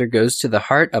Dany chapter goes to the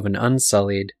heart of an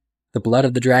unsullied. The blood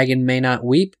of the dragon may not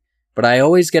weep, but I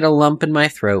always get a lump in my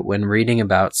throat when reading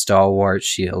about Stalwart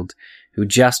Shield, who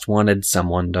just wanted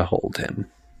someone to hold him.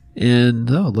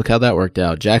 And look how that worked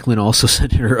out. Jacqueline also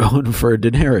sent her own for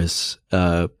Daenerys,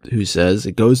 who says,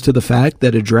 it goes to the fact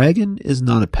that a dragon is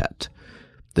not a pet.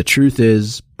 The truth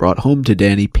is, brought home to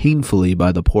Dany painfully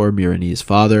by the poor Myronese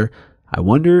father, I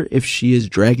wonder if she is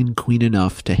dragon queen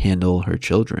enough to handle her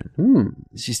children.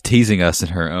 She's teasing us in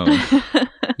her own.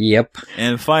 Yep.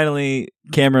 And finally,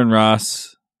 Cameron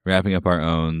Ross, wrapping up our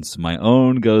owns. My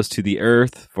own goes to the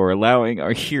earth for allowing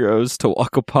our heroes to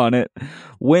walk upon it,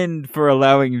 wind for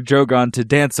allowing Drogon to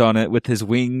dance on it with his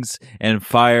wings, and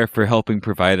fire for helping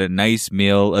provide a nice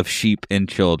meal of sheep and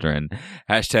children. #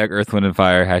 Earth, Wind, and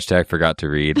Fire. # forgot to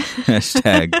read. #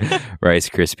 Rice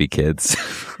Krispie Kids.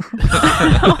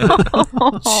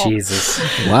 Jesus.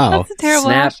 Wow. That's a terrible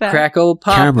Snap, hashtag. crackle,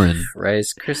 pop. Cameron.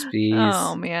 Rice Krispies.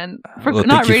 Oh, man. For Well,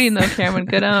 not thank you. reading though, Cameron.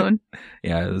 Good own.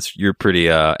 Yeah, you're pretty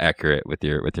accurate with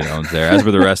your owns there. As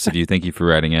for the rest of you, thank you for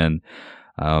writing in.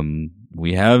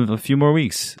 We have a few more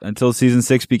weeks until season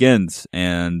 6 begins,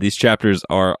 and these chapters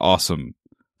are awesome.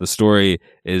 The story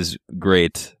is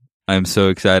great. I'm so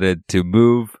excited to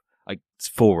move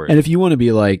forward. And if you want to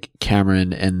be like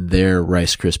Cameron and their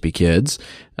Rice Krispie Kids,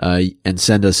 and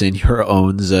send us in your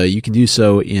owns, you can do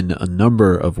so in a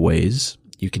number of ways.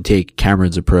 You can take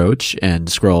Cameron's approach and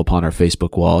scroll upon our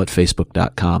Facebook wall at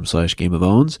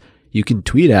facebook.com/GameOfOwns. You can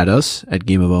tweet at us at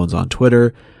Game of Owns on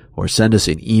Twitter, or send us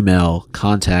an email,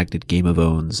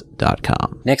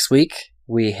 contact@gameofowns.com. Next week,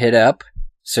 we hit up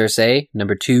Cersei,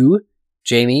 number 2,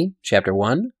 Jaime, chapter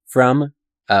 1, from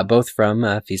both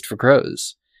from Feast for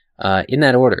Crows. In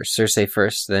that order, Cersei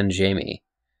first, then Jaime.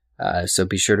 So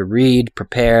be sure to read,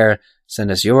 prepare,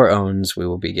 send us your owns. We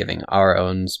will be giving our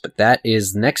owns, but that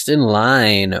is next in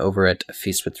line over at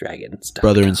feastwithdragons.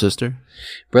 Brother and sister?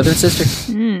 Brother and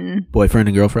sister. Boyfriend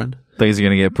and girlfriend? Things are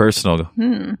going to get personal.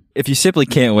 If you simply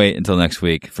can't wait until next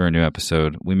week for a new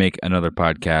episode, we make another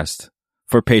podcast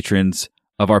for patrons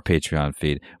of our Patreon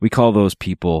feed. We call those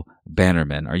people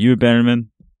bannermen. Are you a bannerman?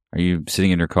 Are you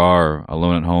sitting in your car or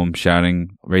alone at home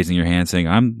shouting, raising your hand, saying,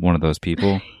 I'm one of those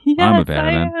people? Yes, I'm a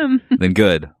bannerman. I am. Then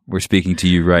good. We're speaking to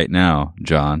you right now,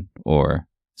 John or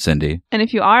Cindy. And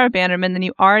if you are a bannerman, then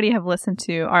you already have listened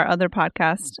to our other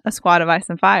podcast, A Squad of Ice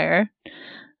and Fire,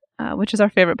 which is our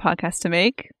favorite podcast to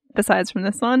make, besides from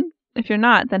this one. If you're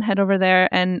not, then head over there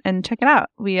and check it out.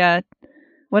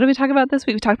 What did we talk about this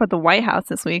week? We talked about the White House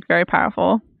this week. Very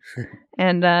powerful.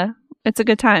 And it's a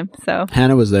good time. So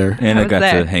Hannah was there. And I was got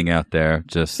there. to hang out there.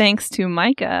 Just thanks to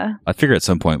Micah. I figure at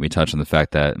some point we touch on the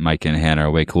fact that Mike and Hannah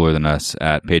are way cooler than us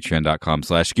at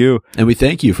patreon.com/Goo. And we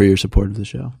thank you for your support of the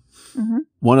show. Mm-hmm.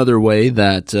 One other way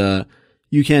that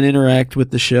you can interact with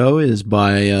the show is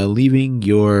by leaving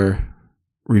your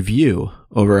review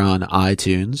over on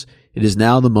iTunes. It is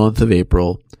now the month of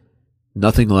April.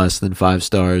 Nothing less than 5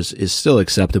 stars is still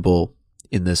acceptable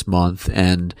in this month.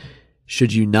 And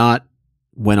should you not,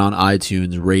 when on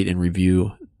iTunes, rate and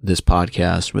review this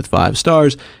podcast with 5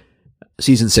 stars,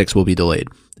 season 6 will be delayed.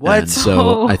 What? And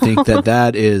so I think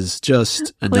that is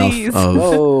just enough Please. of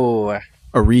Whoa.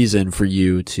 a reason for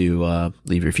you to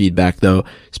leave your feedback, though.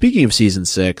 Speaking of season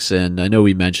 6, and I know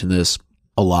we mention this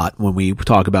a lot when we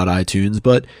talk about iTunes,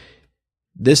 but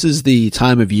this is the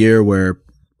time of year where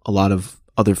a lot of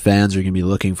other fans are going to be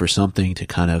looking for something to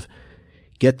kind of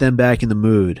get them back in the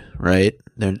mood, right?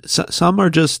 Some are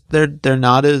just they're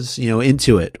not as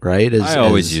into it, right? I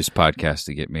always use podcasts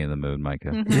to get me in the mood, Micah.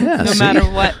 Mm-hmm. Yeah, no matter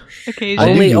what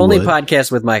occasion. Only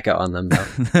podcasts with Micah on them, though.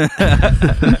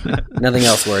 Nothing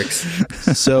else works.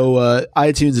 So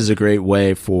iTunes is a great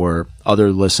way for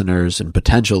other listeners and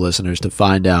potential listeners to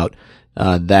find out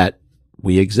that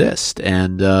we exist,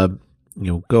 and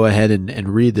go ahead and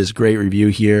read this great review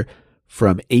here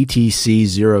from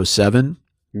ATC07.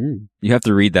 You have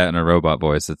to read that in a robot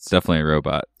voice. It's definitely a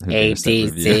robot.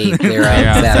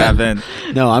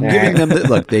 ATC07. No, I'm giving them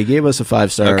look. They gave us a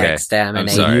 5-star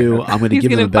review. I'm going to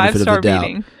give them the benefit of the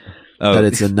doubt that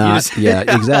it's a not. Yeah,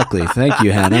 exactly. Thank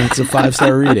you, Hannah. It's a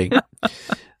 5-star reading.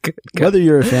 Good. Whether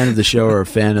you're a fan of the show or a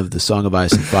fan of the Song of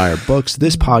Ice and Fire books,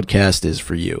 this podcast is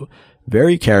for you.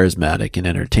 Very charismatic and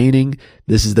entertaining.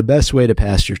 This is the best way to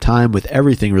pass your time with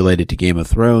everything related to Game of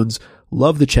Thrones.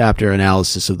 Love the chapter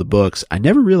analysis of the books. I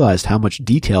never realized how much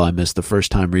detail I missed the first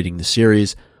time reading the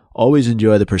series. Always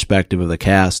enjoy the perspective of the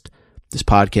cast. This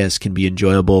podcast can be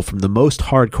enjoyable from the most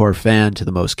hardcore fan to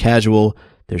the most casual.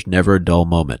 There's never a dull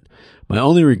moment. My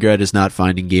only regret is not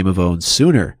finding Game of Owns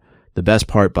sooner. The best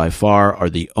part by far are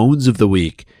the owns of the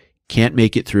week. Can't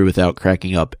make it through without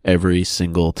cracking up every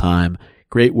single time.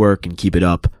 Great work and keep it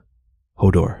up.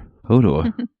 Hodor.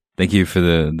 Thank you for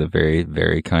the very,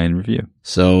 very kind review.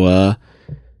 So,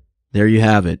 there you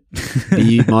have it.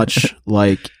 Be much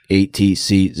like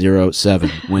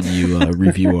ATC07 when you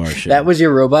review our show. That was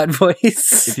your robot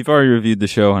voice? If you've already reviewed the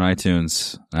show on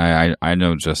iTunes, I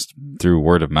know just through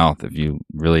word of mouth, if you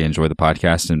really enjoy the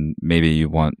podcast and maybe you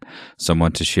want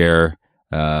someone to share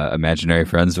imaginary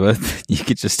friends with, you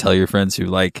could just tell your friends who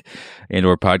like and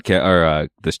or podcast or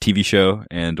this TV show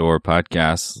and or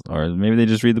podcasts, or maybe they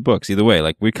just read the books. Either way,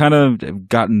 like we kind of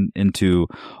gotten into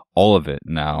all of it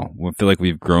now. We feel like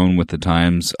we've grown with the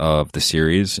times of the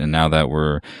series, and now that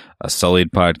we're a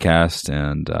Sullied podcast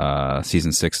and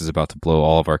season 6 is about to blow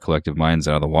all of our collective minds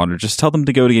out of the water, just tell them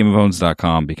to go to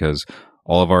GameOfThrones.com because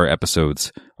all of our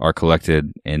episodes are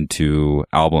collected into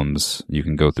albums. You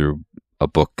can go through a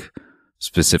book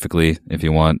specifically if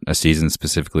you want, a season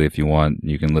specifically if you want.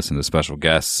 You can listen to special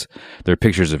guests. There are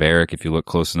pictures of Eric if you look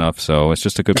close enough, so it's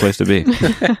just a good place to be.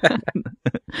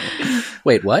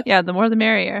 Wait, what? Yeah, the more the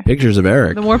merrier. Pictures of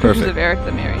Eric. The more pictures of Eric,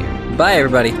 the merrier. Bye,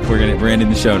 everybody. We're ending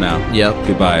the show now. Yep.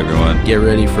 Goodbye, everyone. Get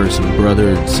ready for some brother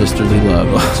and sisterly love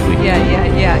next week.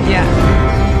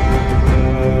 Yeah.